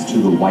thousands to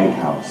the White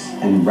House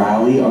and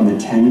rally on the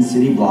 10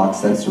 city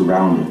blocks that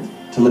surround it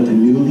to let the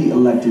newly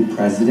elected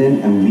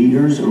president and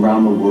leaders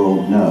around the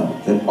world know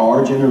that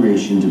our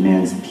generation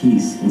demands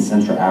peace in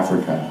Central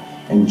Africa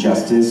and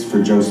justice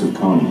for Joseph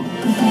Kony.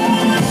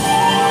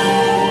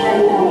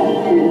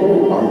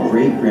 Our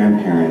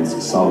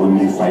great-grandparents saw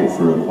women fight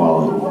for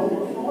equality.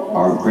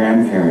 Our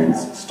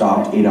grandparents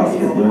stopped Adolf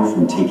Hitler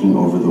from taking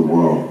over the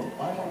world.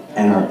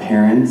 And our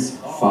parents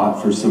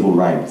fought for civil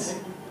rights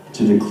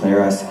to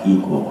declare us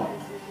equal.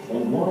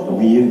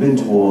 We have been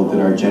told that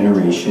our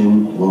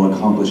generation will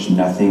accomplish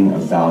nothing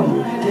of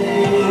value.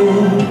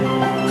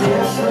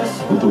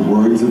 But the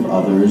words of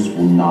others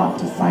will not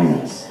define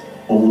us.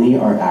 Only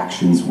our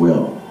actions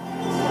will.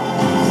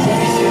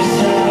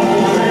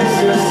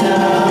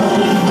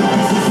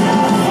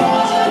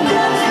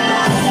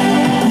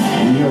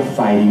 We are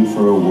fighting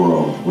for a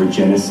world where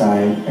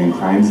genocide and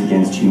crimes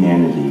against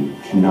humanity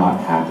cannot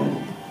happen.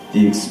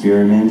 The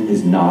experiment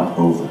is not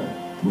over.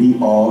 We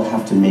all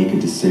have to make a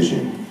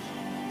decision.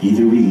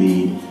 Either we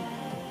lead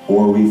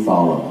or we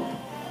follow.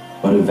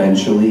 But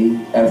eventually,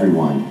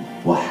 everyone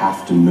will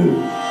have to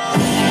move.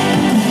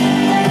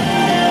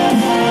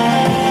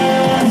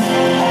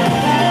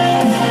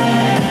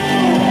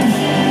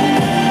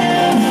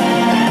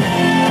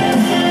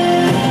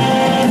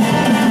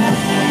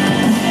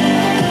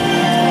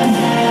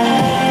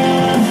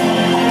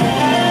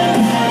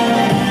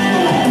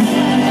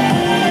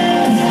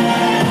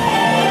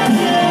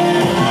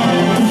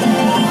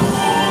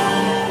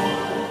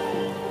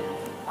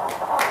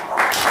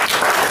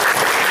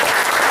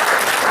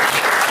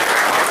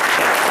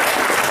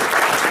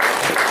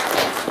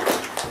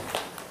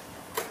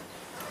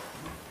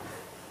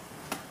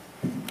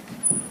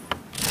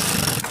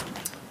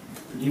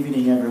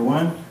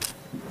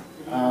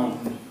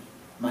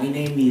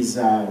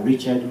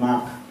 Richard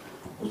Mark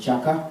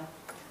Ochaka,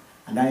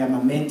 and I am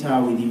a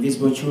mentor with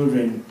Invisible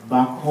Children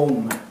back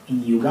home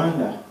in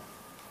Uganda.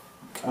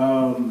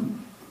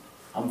 I'm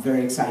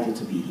very excited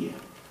to be here.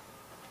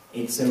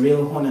 It's a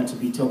real honor to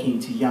be talking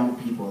to young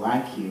people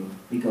like you,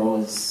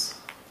 because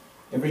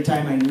every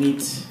time I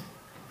meet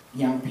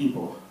young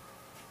people,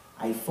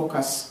 I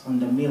focus on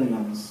the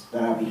millions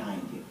that are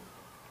behind you.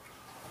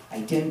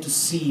 I tend to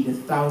see the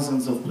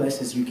thousands of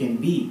places you can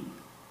be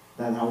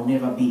that I'll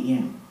never be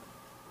in.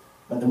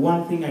 But the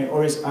one thing I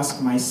always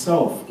ask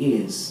myself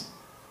is,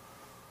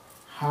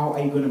 how are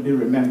you going to be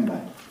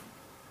remembered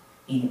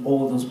in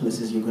all those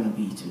places you're going to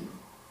be to?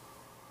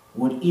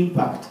 What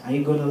impact are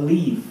you going to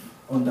leave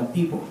on the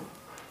people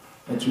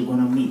that you're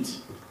going to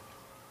meet?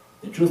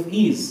 The truth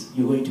is,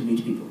 you're going to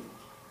meet people.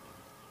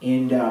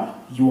 And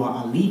you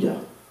are a leader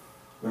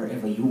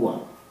wherever you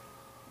are.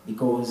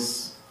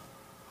 Because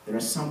there are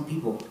some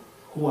people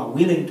who are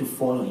willing to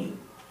follow you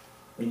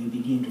when you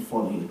begin to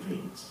follow your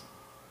dreams.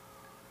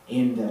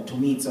 And to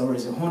me, it's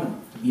always an honor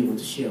to be able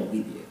to share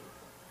with you.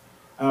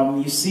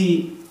 You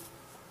see,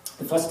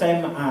 The first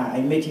time I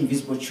met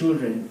invisible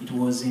children, it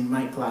was in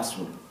my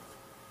classroom.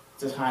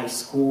 It was high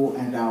school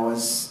and I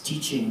was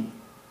teaching.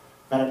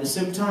 But at the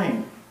same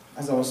time,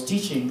 as I was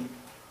teaching,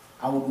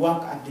 I would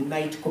work at the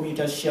night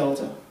commuter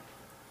shelter,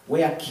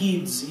 where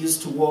kids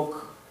used to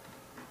walk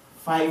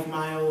 5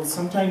 miles,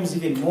 sometimes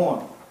even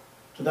more,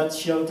 to that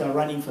shelter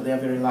running for their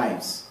very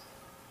lives.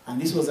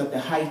 And this was at the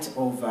height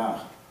of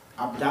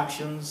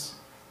abductions.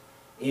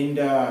 And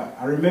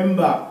I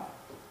remember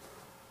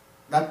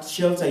that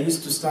shelter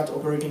used to start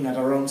operating at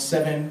around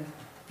 7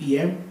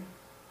 p.m.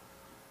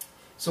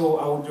 So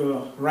I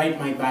would ride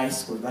my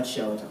bicycle to that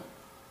shelter.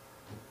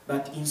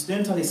 But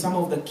incidentally, some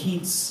of the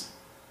kids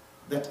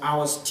that I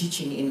was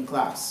teaching in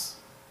class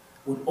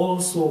would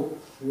also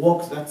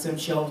walk that same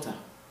shelter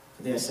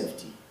for their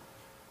safety.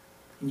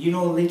 And you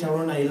know, later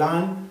on I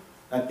learned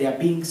that they are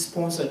being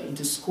sponsored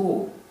into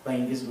school by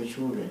invisible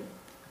children.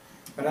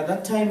 But at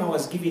that time I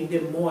was giving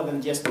them more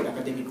than just the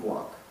academic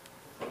work.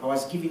 I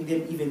was giving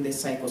them even the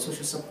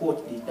psychosocial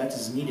support that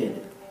is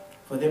needed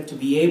for them to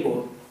be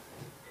able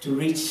to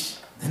reach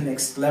the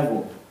next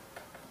level.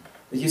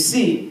 But you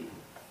see,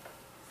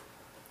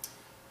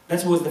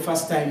 that was the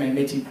first time I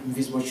met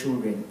invisible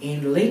children.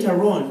 And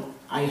later on,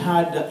 I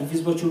heard that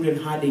invisible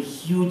children had a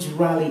huge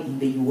rally in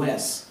the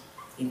US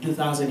in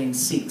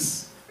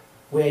 2006,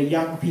 where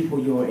young people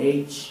your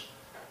age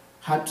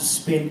had to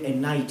spend a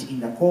night in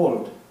the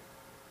cold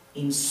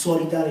in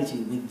solidarity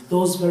with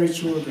those very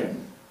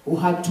children who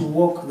had to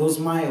walk those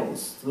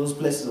miles to those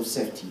places of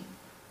safety.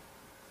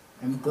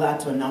 I'm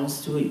glad to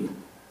announce to you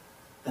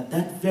that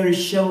that very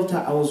shelter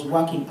I was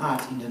working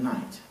at in the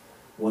night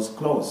was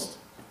closed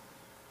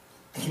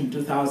in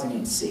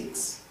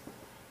 2006.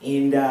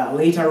 And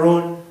later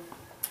on,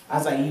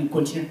 as I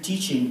continued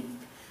teaching,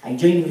 I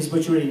joined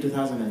Invisible Children in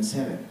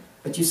 2007.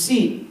 But you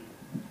see,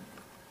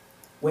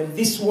 when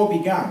this war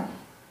began,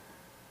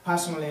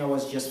 personally I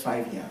was just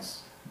 5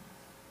 years.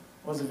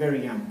 I was a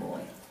very young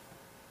boy.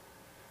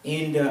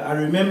 And I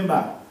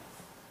remember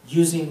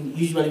usually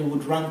we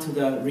would run to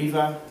the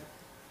river.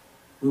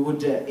 We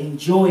would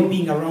enjoy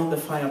being around the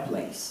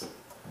fireplace.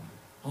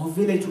 Our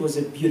village was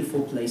a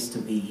beautiful place to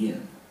be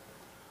in.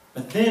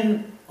 But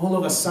then, all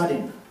of a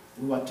sudden,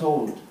 we were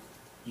told,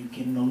 you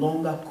can no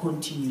longer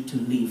continue to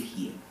live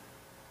here.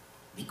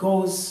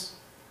 Because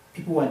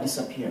people were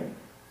disappearing.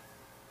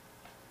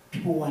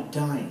 People were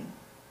dying.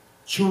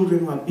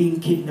 Children were being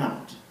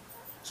kidnapped.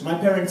 So my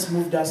parents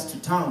moved us to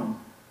town.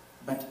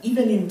 But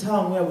even in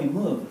town where we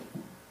moved,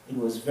 it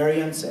was very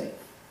unsafe.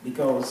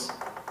 Because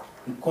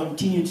we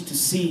continued to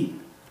see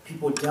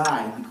people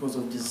die because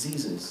of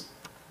diseases.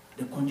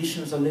 The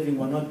conditions of living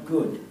were not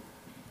good.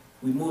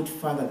 We moved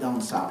further down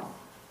south.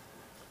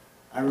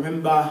 I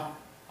remember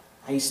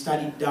I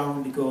studied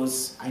down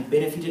because I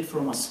benefited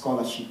from a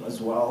scholarship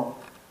as well.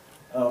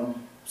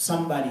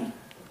 Somebody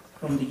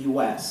from the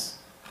US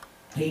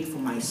paid for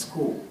my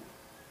school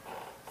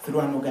through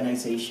an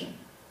organization.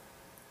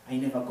 I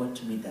never got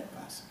to meet that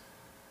person.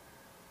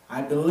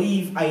 I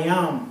believe I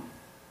am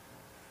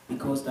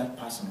because that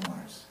person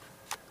was.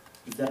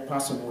 If that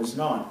person was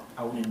not,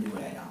 I wouldn't be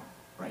where I am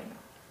right now.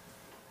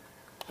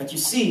 But you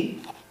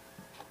see,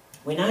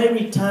 when I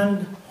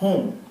returned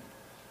home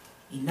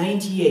in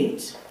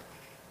 '98,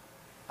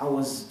 I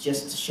was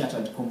just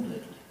shattered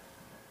completely.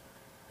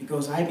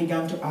 Because I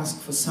began to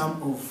ask for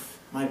some of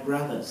my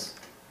brothers,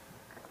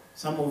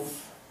 some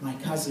of my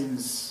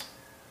cousins,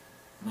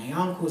 my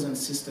uncles and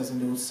sisters, and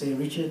they would say,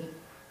 Richard,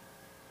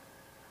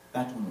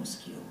 that one was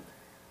killed.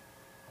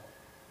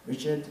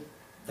 Richard,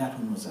 that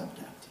one was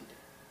abducted.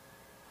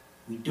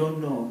 We don't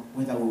know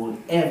whether we will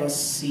ever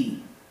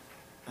see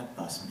that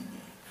person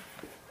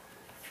again.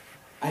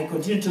 I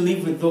continued to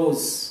live with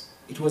those.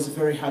 It was a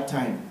very hard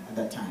time at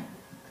that time.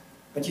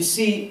 But you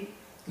see,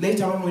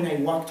 later on when I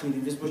worked with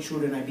invisible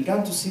children, I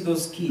began to see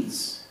those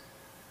kids.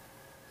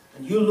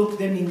 And you look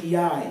them in the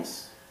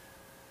eyes,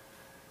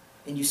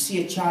 and you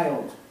see a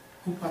child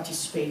who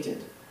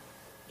participated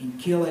in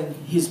killing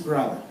his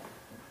brother,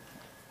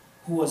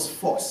 who was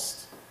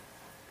forced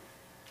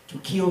to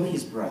kill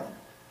his brother.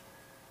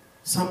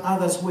 Some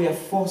others were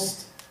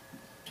forced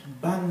to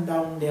burn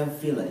down their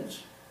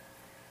village.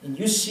 And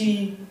you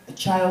see a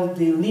child,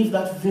 they leave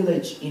that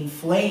village in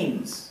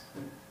flames.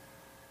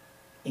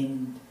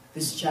 And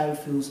this child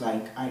feels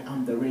like, I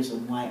am the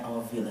reason why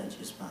our village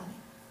is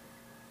burning.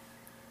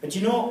 But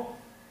you know,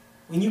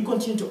 when you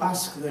continue to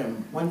ask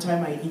them, one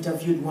time I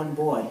interviewed one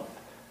boy,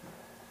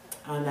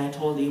 and I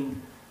told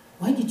him,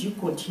 why did you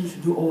continue to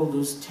do all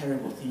those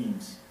terrible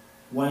things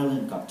while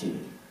in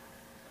captivity?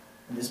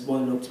 And this boy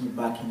looked me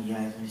back in the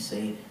eyes and he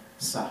said,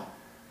 sir,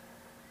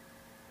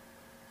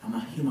 I'm a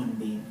human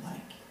being like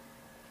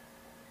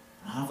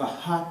you. I have a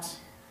heart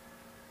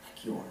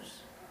like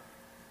yours.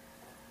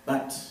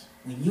 But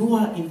when you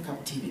are in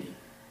captivity,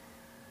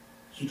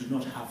 you do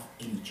not have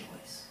any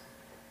choice.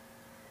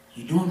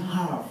 You don't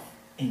have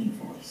any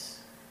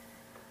voice.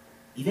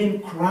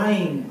 Even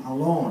crying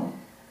alone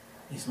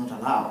is not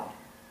allowed.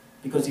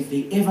 Because if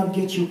they ever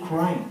get you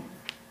crying,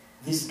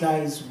 these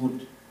guys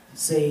would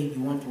say you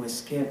want to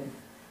escape.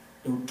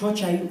 They will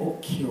torture you or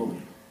kill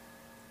you.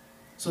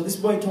 So this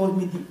boy told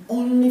me the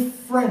only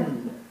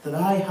friend that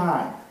I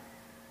had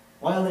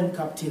while in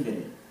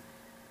captivity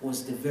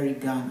was the very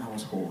gun I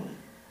was holding.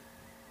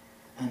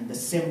 And the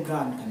same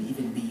gun can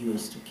even be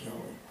used to kill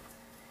him.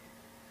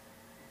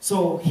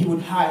 So he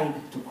would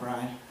hide to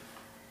cry.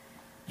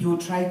 He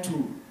would try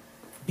to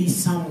be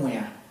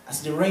somewhere.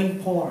 As the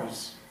rain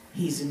pours,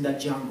 he's in the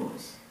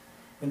jungles.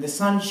 When the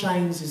sun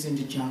shines, he's in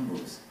the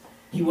jungles.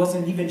 He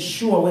wasn't even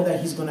sure whether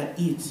he's going to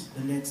eat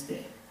the next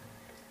day.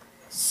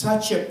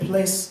 Such a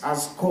place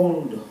as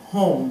called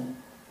home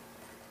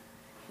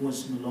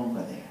was no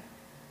longer there.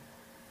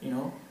 You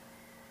know?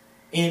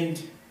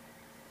 And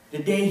the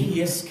day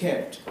he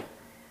escaped,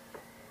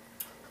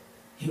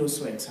 he was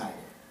so excited.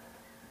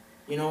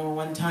 You know,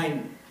 one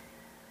time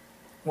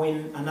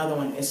when another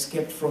one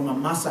escaped from a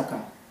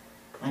massacre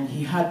and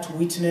he had to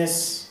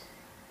witness,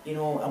 you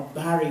know, a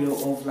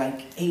burial of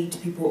like 8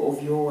 people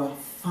of your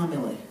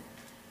family,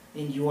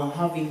 and you are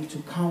having to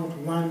count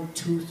 1,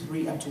 2,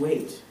 3 up to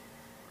 8.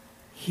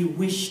 He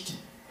wished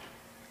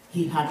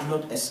he had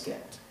not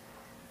escaped.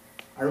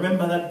 I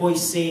remember that boy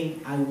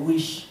saying, I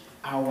wish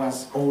I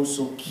was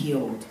also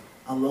killed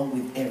along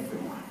with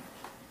everyone.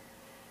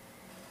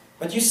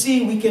 But you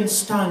see, we can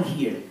stand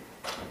here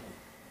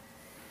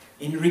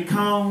and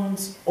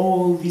recount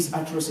all these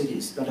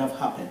atrocities that have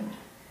happened.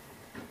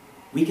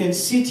 We can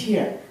sit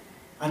here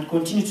and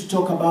continue to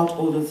talk about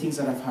all the things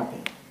that have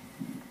happened.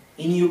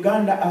 In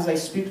Uganda, as I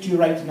speak to you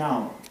right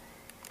now,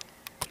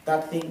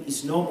 that thing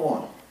is no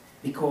more,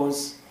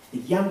 because the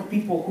young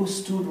people who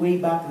stood way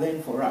back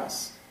then for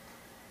us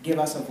gave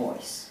us a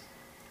voice.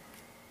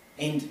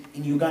 And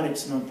in Uganda,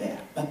 it's not there.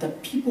 But the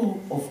people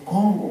of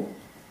Congo,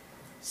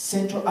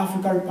 Central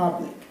African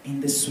Republic, in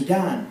the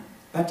Sudan,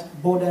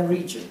 that border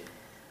region,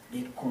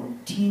 they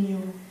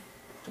continue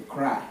to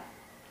cry.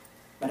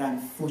 But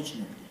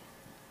unfortunately,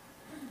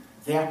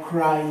 their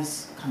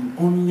cries can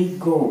only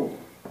go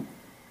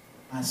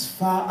as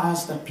far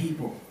as the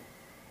people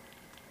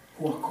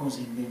who are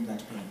causing them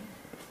that pain.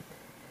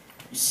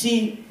 You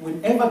see,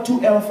 whenever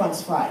 2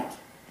 elephants fight,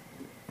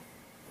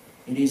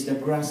 it is the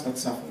grass that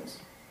suffers.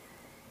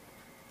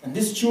 And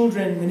these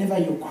children, whenever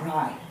you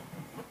cry,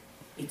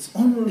 it's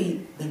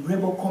only the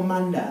rebel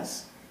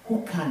commanders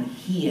who can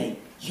hear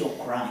your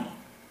crying.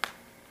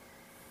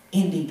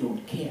 And they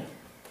don't care.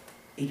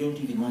 They don't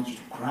even want you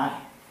to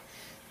cry.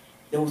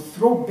 They will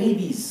throw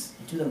babies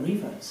into the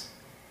rivers.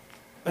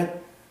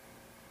 But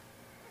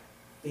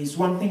there's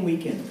one thing we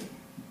can do.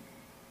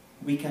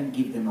 We can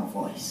give them a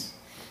voice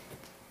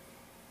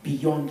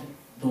beyond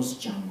those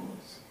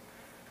jungles.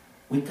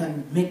 We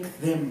can make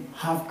them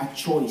have a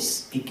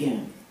choice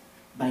again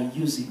by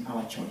using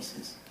our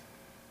choices.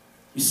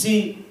 You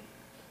see,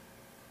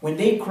 when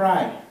they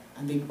cry,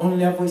 and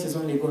their voices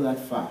only go that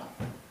far,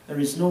 there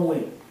is no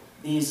way.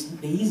 There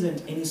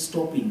isn't any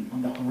stopping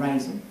on the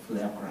horizon for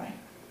their cry.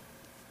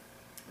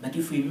 But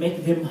if we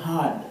make them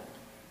heard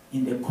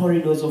in the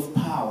corridors of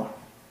power,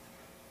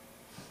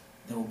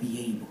 they will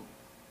be able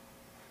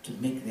to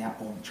make their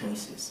own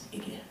choices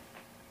again.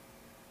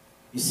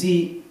 You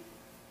see,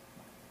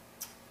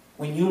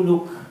 when you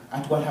look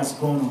at what has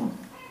gone on,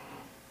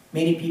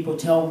 many people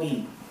tell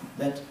me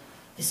that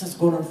this has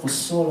gone on for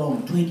so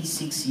long,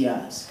 26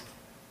 years.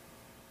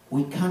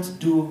 We can't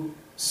do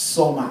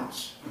so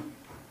much.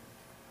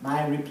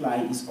 My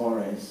reply is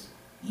always,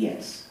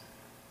 yes,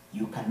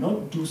 you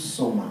cannot do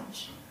so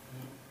much,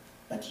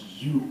 but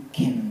you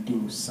can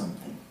do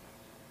something.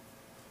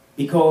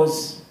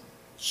 Because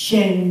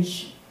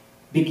change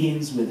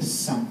begins with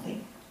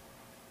something.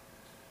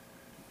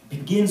 It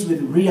begins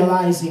with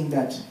realizing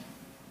that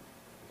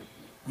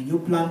when you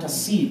plant a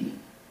seed,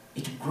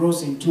 it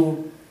grows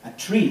into a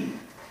tree,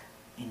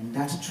 and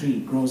that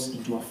tree grows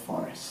into a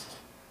forest.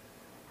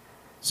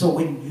 So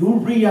when you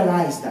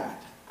realize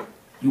that,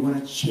 you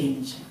want to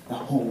change the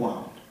whole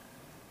world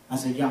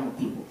as a young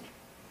people.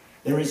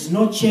 There is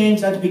no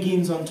change that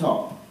begins on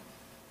top.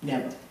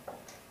 Never.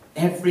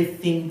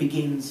 Everything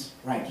begins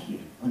right here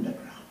on the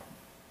ground.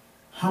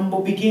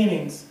 Humble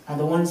beginnings are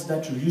the ones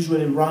that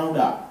usually round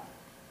up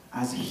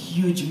as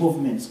huge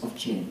movements of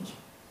change.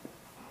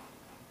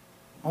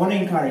 I want to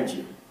encourage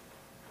you.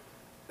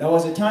 There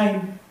was a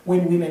time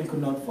when women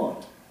could not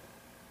vote.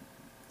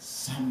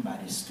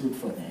 Somebody stood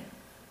for them.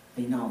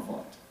 They now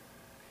vote.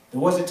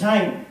 There was a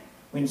time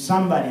when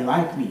somebody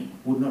like me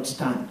would not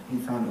stand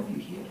in front of you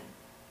here.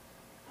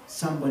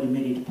 Somebody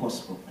made it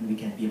possible, and we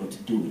can be able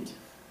to do it.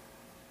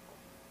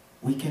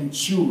 We can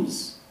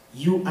choose,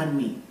 you and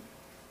me,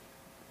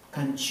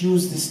 can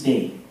choose this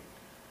day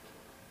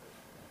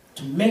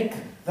to make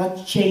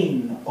that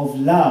chain of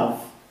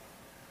love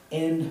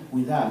end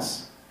with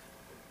us,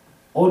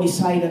 or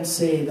decide and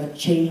say that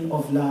chain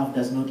of love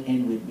does not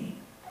end with me.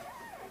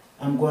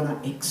 I'm going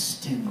to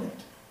extend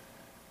it.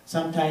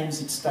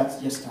 Sometimes it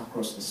starts just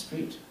across the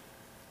street.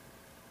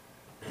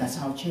 That's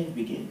how change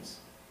begins.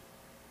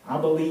 I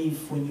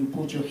believe when you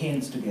put your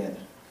hands together,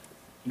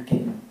 you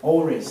can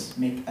always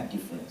make a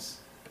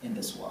difference in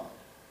this world.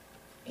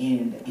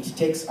 And it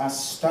takes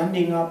us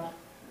standing up.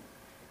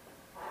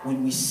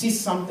 When we see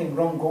something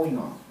wrong going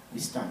on, we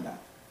stand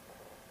up.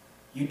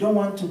 You don't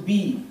want to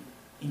be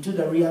into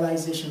the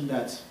realization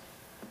that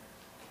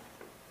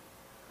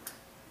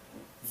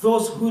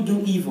those who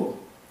do evil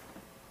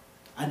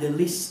are the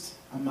least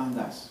among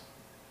us.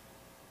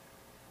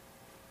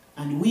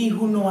 And we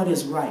who know what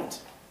is right,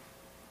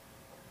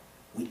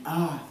 we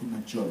are the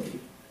majority.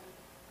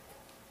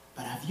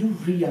 But have you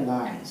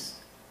realized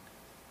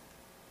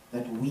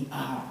that we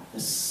are the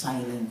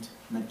silent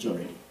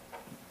majority?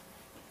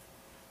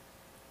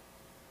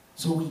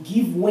 So we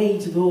give way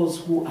to those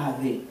who are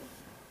the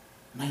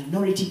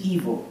minority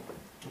evil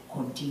to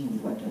continue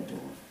with what they're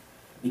doing,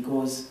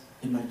 because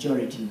the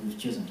majority we've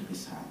chosen to be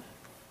silent.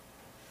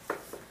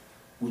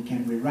 We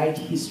can rewrite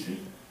history,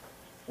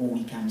 or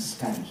we can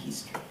study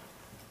history.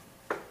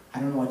 I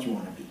don't know what you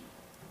want to be,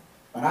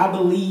 but I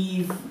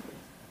believe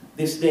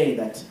this day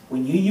that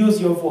when you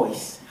use your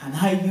voice and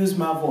I use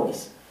my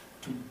voice,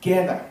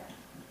 together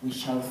we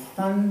shall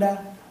thunder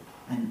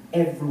and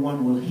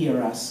everyone will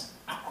hear us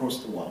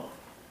across the world.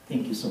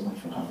 Thank you so much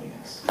for having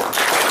us.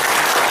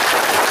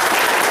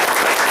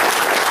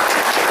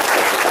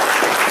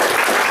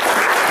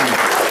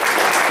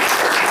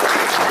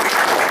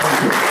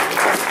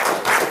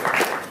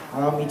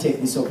 Allow me to take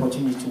this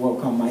opportunity to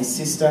welcome my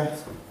sister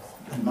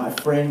and my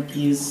friend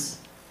Kees.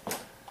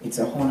 It's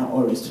a honor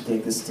always to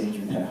take the stage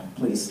with her.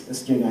 Please,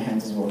 let's join our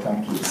hands as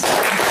welcome Kees.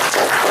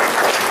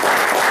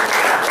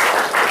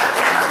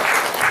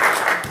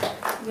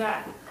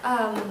 Yeah.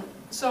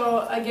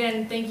 So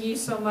again, thank you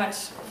so much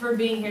for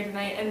being here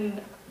tonight. And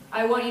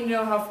I want you to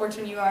know how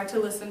fortunate you are to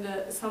listen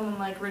to someone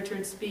like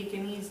Richard speak.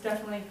 And he's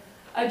definitely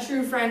a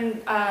true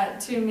friend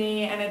to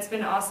me. And it's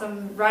been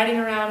awesome riding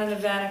around in a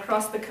van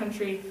across the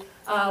country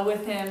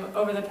with him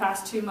over the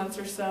past 2 months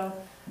or so.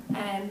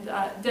 And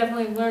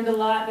definitely learned a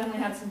lot,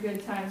 definitely had some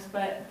good times.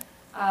 But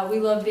we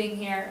love being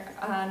here,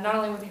 not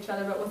only with each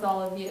other, but with all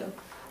of you.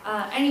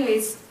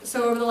 Anyways,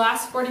 so over the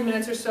last 40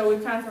 minutes or so,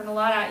 we've kind of thrown a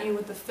lot at you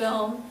with the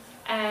film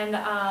and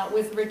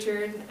with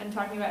Richard and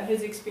talking about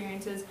his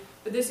experiences.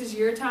 But this is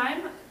your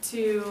time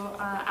to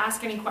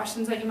ask any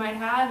questions that you might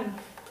have, and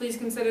please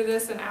consider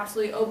this an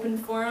absolutely open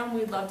forum.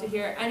 We'd love to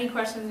hear any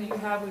questions that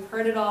you have. We've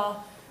heard it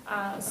all,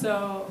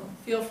 so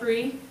feel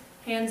free.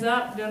 Hands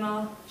up, don't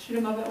all shoot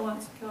them up at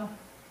once. Go.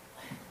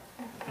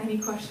 Any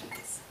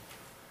questions?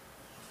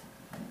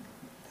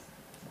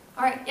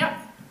 All right, yep.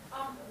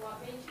 What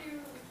made you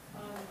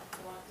want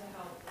to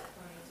help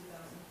Kony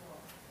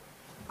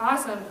 2004?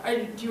 Awesome.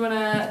 Do you want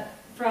to,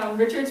 from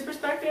Richard's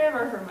perspective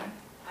or from mine?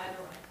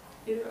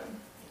 Either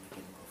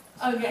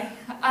one. Okay.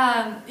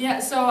 Yeah,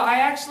 so I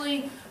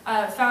actually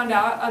found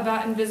out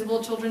about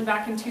Invisible Children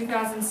back in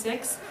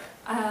 2006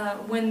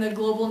 when the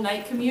global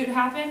night commute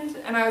happened,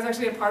 and I was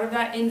actually a part of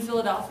that in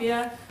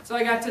Philadelphia. So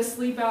I got to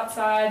sleep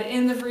outside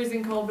in the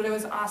freezing cold, but it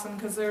was awesome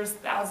because there was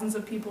thousands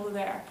of people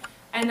there.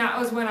 And that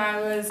was when I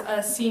was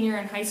a senior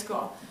in high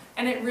school.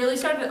 And it really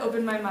started to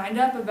open my mind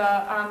up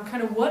about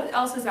kind of what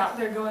else is out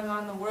there going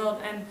on in the world.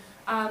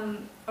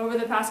 And over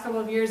the past couple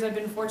of years, I've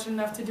been fortunate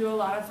enough to do a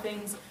lot of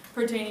things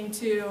pertaining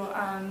to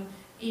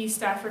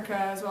East Africa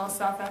as well as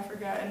South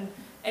Africa. And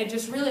it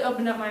just really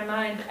opened up my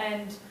mind.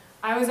 And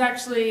I was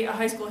actually a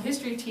high school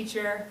history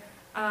teacher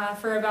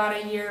for about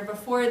a year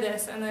before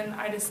this. And then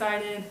I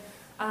decided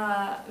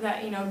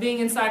that, you know, being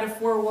inside of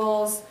four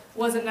walls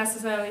wasn't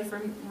necessarily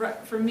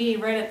for me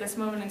right at this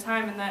moment in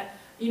time, and that,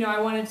 you know, I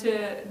wanted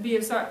to be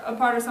a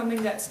part of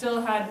something that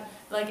still had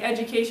like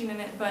education in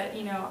it, but,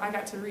 you know, I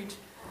got to reach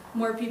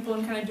more people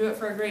and kind of do it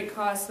for a great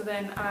cause. So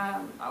then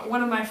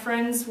one of my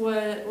friends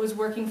was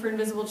working for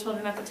Invisible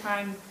Children at the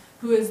time,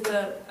 who is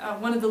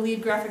one of the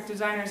lead graphic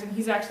designers, and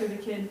he's actually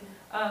the kid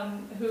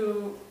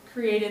who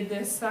created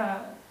this,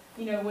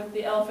 you know, with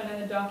the elephant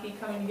and the donkey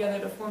coming together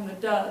to form the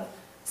dove.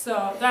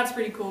 So that's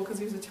pretty cool because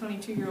he was a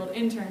 22-year-old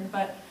intern.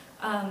 But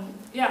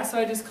yeah, so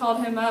I just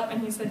called him up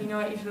and he said, you know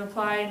what, you should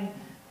apply and,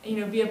 you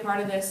know, be a part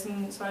of this.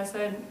 And so I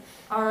said,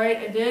 all right,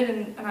 I did,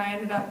 and I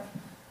ended up,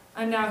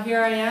 and now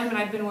here I am, and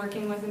I've been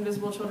working with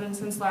Invisible Children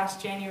since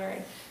last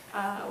January,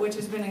 which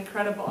has been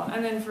incredible.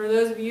 And then for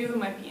those of you who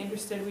might be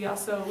interested, we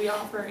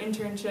offer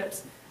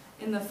internships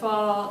in the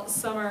fall,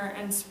 summer,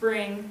 and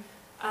spring,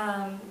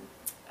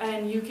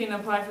 and you can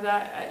apply for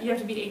that. You have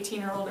to be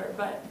 18 or older,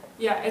 but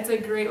yeah, it's a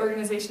great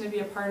organization to be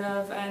a part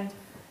of, and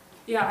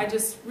yeah, I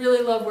just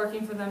really love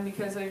working for them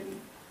because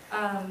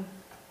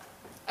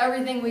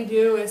everything we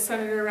do is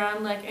centered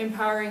around like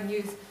empowering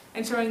youth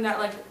and showing that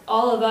like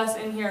all of us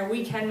in here,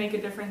 we can make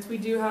a difference. We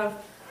do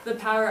have the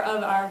power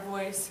of our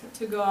voice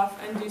to go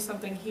off and do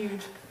something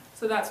huge.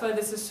 So that's why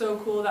this is so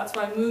cool. That's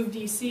why Move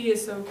DC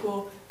is so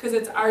cool, because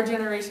it's our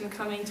generation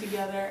coming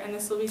together, and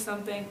this will be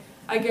something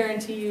I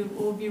guarantee you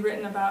will be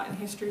written about in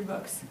history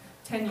books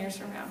 10 years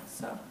from now.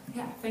 So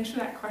yeah, thanks for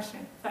that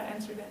question. That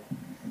answered it.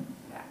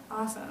 Yeah,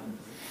 awesome.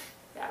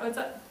 Yeah, what's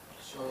up?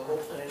 So the whole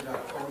plan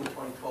about Kony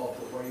 2012,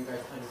 but what are you guys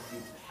planning to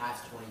do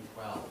past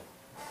 2012?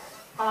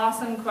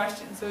 Awesome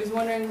question. So he's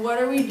wondering, what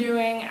are we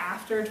doing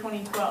after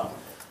 2012?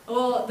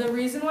 Well, the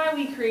reason why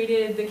we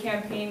created the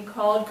campaign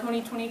called Kony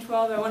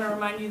 2012, I want to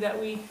remind you that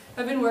we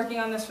have been working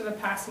on this for the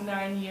past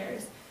 9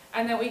 years.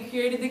 and that we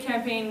created the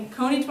campaign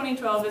Kony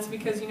 2012 is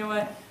because, you know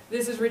what,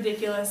 this is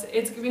ridiculous.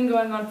 It's been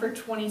going on for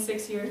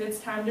 26 years. It's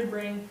time to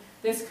bring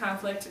this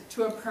conflict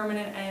to a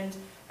permanent end,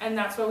 and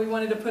that's why we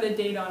wanted to put a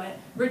date on it.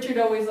 Richard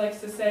always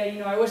likes to say, you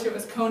know, I wish it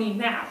was Kony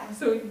now,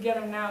 so we could get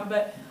him now,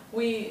 but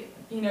we,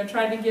 you know,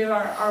 tried to give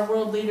our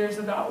world leaders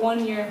about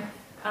 1 year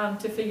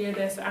to figure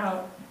this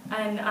out.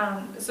 And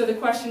so the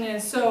question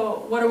is,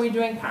 so what are we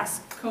doing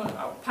past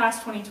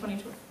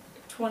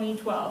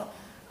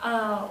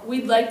 2012?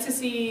 We'd like to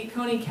see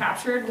Kony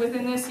captured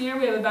within this year.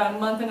 We have about a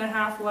month and a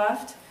half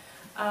left.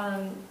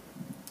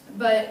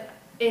 But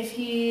if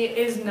he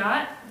is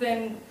not,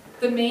 then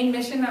the main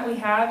mission that we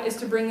have is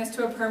to bring this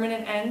to a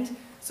permanent end.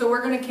 So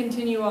we're going to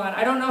continue on.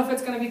 I don't know if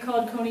it's going to be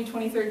called Kony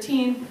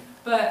 2013,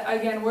 but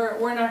again,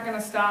 we're not going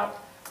to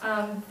stop.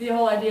 The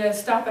whole idea is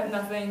stop at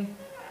nothing,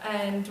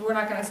 and we're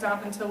not going to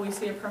stop until we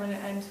see a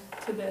permanent end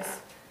to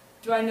this.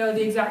 Do I know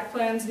the exact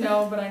plans?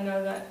 No, but I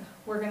know that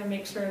we're going to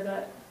make sure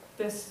that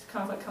this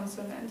conflict comes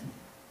to an end.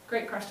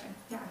 Great question.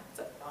 Yeah.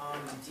 Do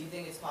you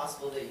think it's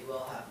possible that you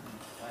will happen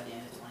by the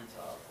end of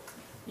 2012?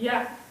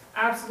 Yeah,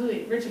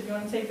 absolutely. Richard, you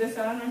want to take this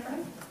on, my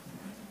friend?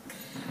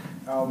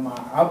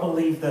 I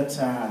believe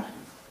that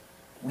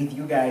with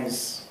you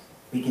guys,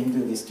 we can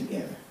do this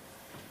together.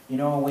 You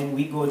know, when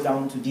we go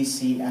down to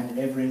DC and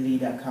every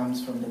leader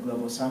comes from the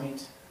Global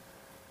Summit,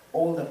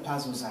 all the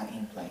puzzles are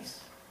in place.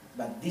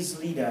 But these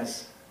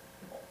leaders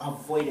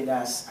avoided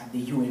us at the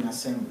UN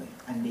Assembly,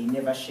 and they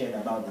never shared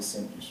about the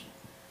same issue.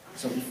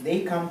 So if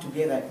they come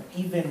together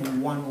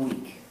even 1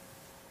 week,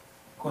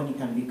 Kony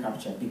can be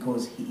captured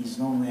because he is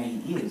known where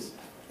he is,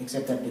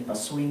 except that the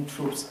pursuing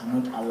troops are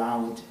not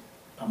allowed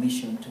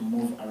permission to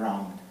move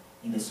around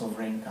in the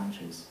sovereign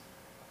countries.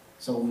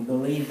 So we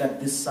believe that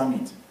this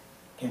summit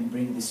can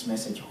bring this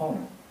message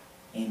home.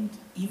 And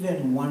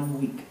even 1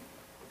 week,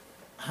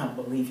 I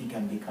believe he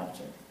can be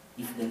captured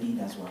if the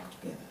leaders work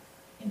together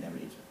in the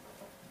region.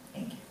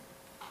 Thank you.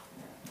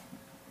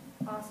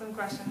 Awesome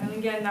question. And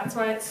again, that's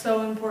why it's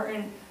so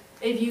important.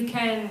 If you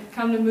can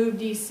come to Move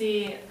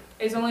DC,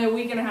 it's only a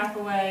week and a half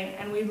away,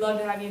 and we'd love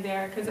to have you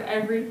there because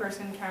every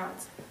person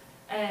counts.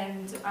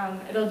 And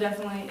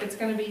it's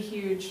going to be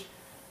huge.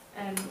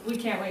 And we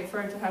can't wait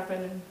for it to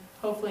happen and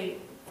hopefully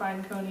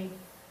find Kony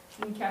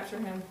and capture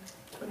him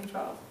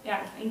 2012.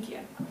 Yeah, thank you.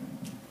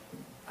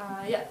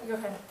 Yeah, go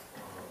ahead.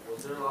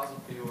 Was there lots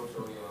of people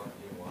showing up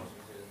in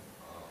Washington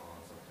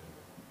on September?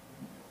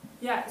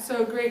 Yeah,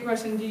 so great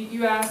question.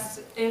 You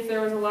asked if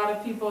there was a lot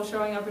of people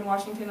showing up in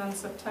Washington on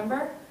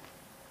September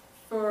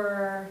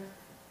for...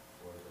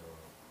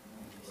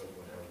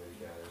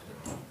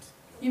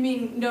 You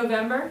mean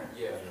November?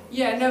 Yeah.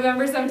 Yeah,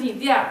 November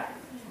 17th, yeah.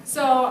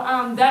 So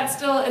that's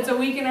still, it's a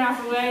week and a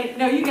half away.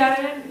 No, you got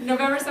it.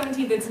 November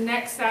 17th, it's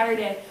next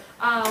Saturday.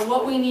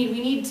 What we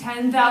need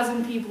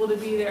 10,000 people to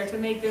be there to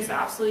make this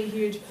absolutely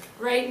huge.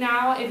 Right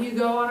now, if you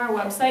go on our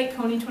website,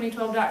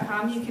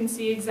 Kony2012.com, you can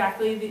see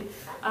exactly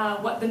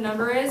what the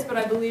number is, but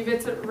I believe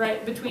it's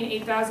right between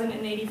 8,000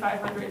 and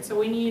 8,500. So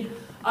we need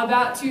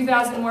about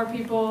 2,000 more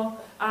people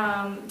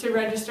to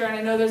register, and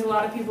I know there's a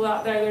lot of people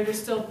out there, they're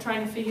just still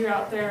trying to figure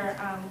out their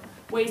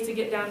ways to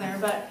get down there,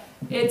 but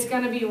it's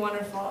going to be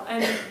wonderful.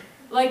 And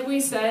like we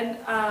said,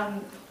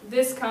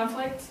 this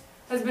conflict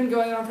has been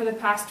going on for the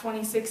past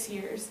 26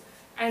 years.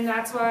 And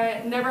that's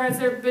why never has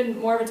there been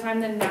more of a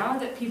time than now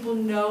that people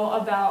know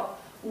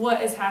about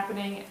what is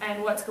happening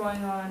and what's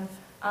going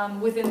on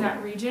within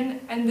that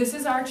region. And this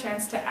is our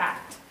chance to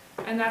act.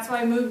 And that's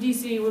why Move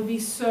DC would be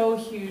so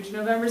huge.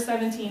 November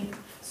 17th,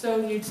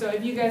 so huge. So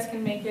if you guys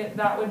can make it,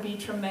 that would be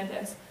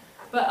tremendous.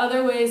 But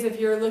other ways, if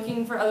you're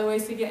looking for other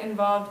ways to get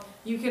involved,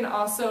 you can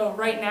also,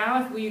 right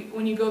now,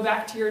 when you go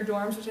back to your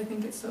dorms, which I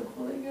think it's so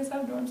cool that you guys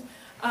have dorms,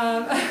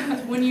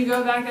 when you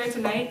go back there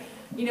tonight,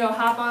 you know,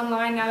 hop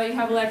online now that you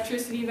have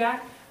electricity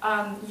back.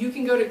 You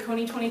can go to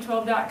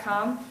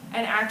Kony2012.com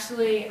and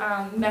actually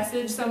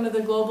message some of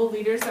the global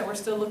leaders that we're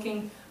still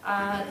looking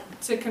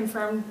to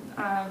confirm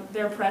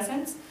their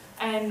presence.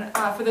 And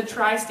for the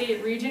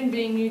tri-state region,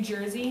 being New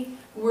Jersey,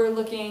 we're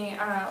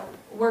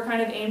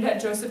kind of aimed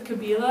at Joseph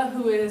Kabila,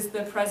 who is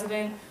the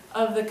president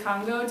of the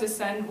Congo, to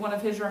send one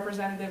of his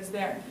representatives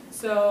there.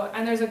 So,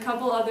 and there's a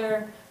couple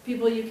other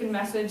people you can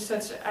message,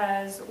 such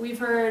as we've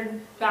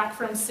heard back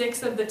from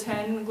 6 of the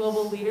 10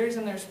 global leaders,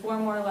 and there's 4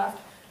 more left.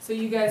 So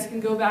you guys can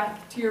go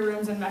back to your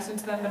rooms and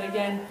message them. But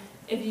again,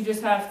 if you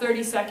just have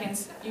 30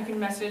 seconds, you can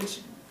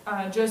message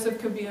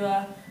Joseph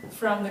Kabila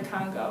from the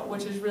Congo,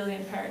 which is really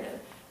imperative.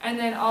 And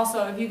then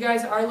also, if you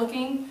guys are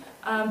looking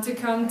to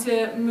come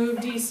to Move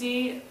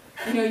DC,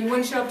 you know, you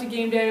wouldn't show up to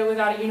game day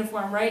without a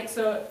uniform, right?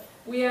 So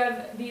we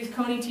have these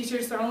Kony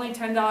t-shirts, they're only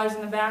 $10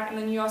 in the back, and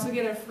then you also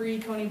get a free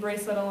Kony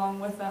bracelet along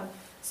with them.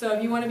 So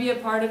if you want to be a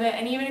part of it,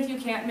 and even if you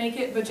can't make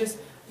it, but just,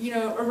 you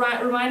know,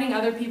 reminding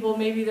other people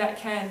maybe that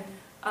can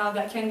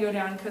go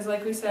down, because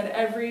like we said,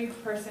 every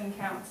person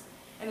counts,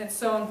 and it's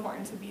so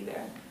important to be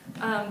there.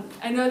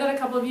 I know that a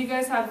couple of you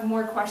guys have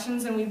more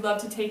questions, and we'd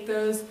love to take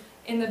those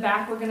in the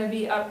back. We're going to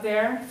be up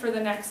there for the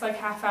next like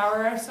half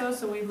hour or so,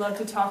 so we'd love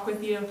to talk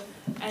with you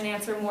and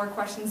answer more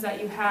questions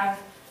that you have.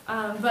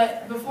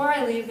 But before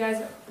I leave,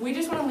 guys, we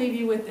just want to leave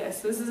you with this.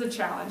 This is a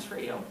challenge for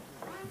you.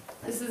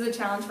 This is a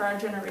challenge for our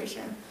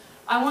generation.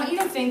 I want you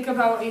to think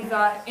about what you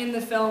thought in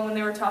the film when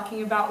they were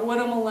talking about what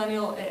a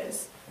millennial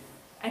is.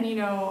 And you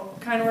know,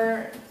 kind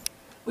of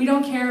we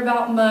don't care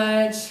about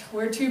much.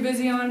 We're too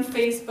busy on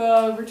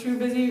Facebook. We're too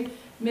busy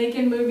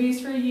making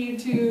movies for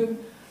YouTube.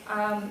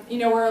 You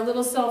know, we're a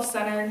little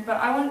self-centered, but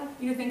I want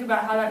you to think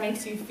about how that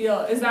makes you feel.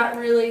 Is that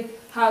really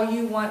how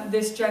you want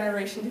this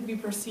generation to be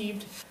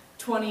perceived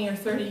 20 or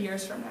 30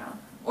 years from now?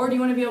 Or do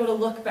you want to be able to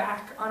look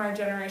back on our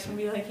generation and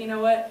be like, you know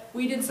what,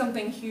 we did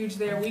something huge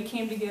there, we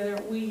came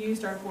together, we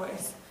used our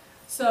voice.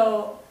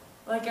 So,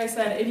 like I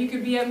said, if you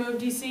could be at Move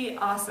DC,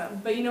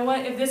 awesome. But you know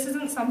what, if this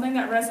isn't something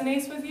that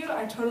resonates with you,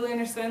 I totally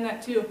understand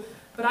that too.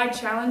 But I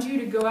challenge you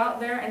to go out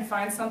there and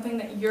find something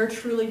that you're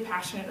truly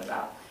passionate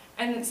about.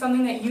 And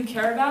something that you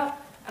care about,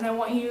 and I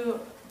want you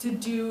to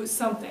do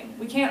something.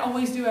 We can't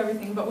always do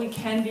everything, but we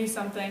can do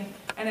something,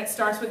 and it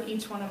starts with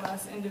each one of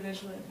us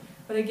individually.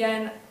 But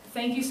again,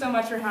 thank you so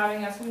much for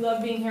having us. We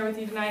love being here with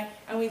you tonight,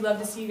 and we'd love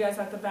to see you guys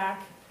at the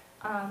back.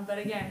 But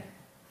again,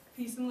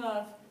 peace and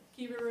love.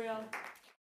 Keep it real.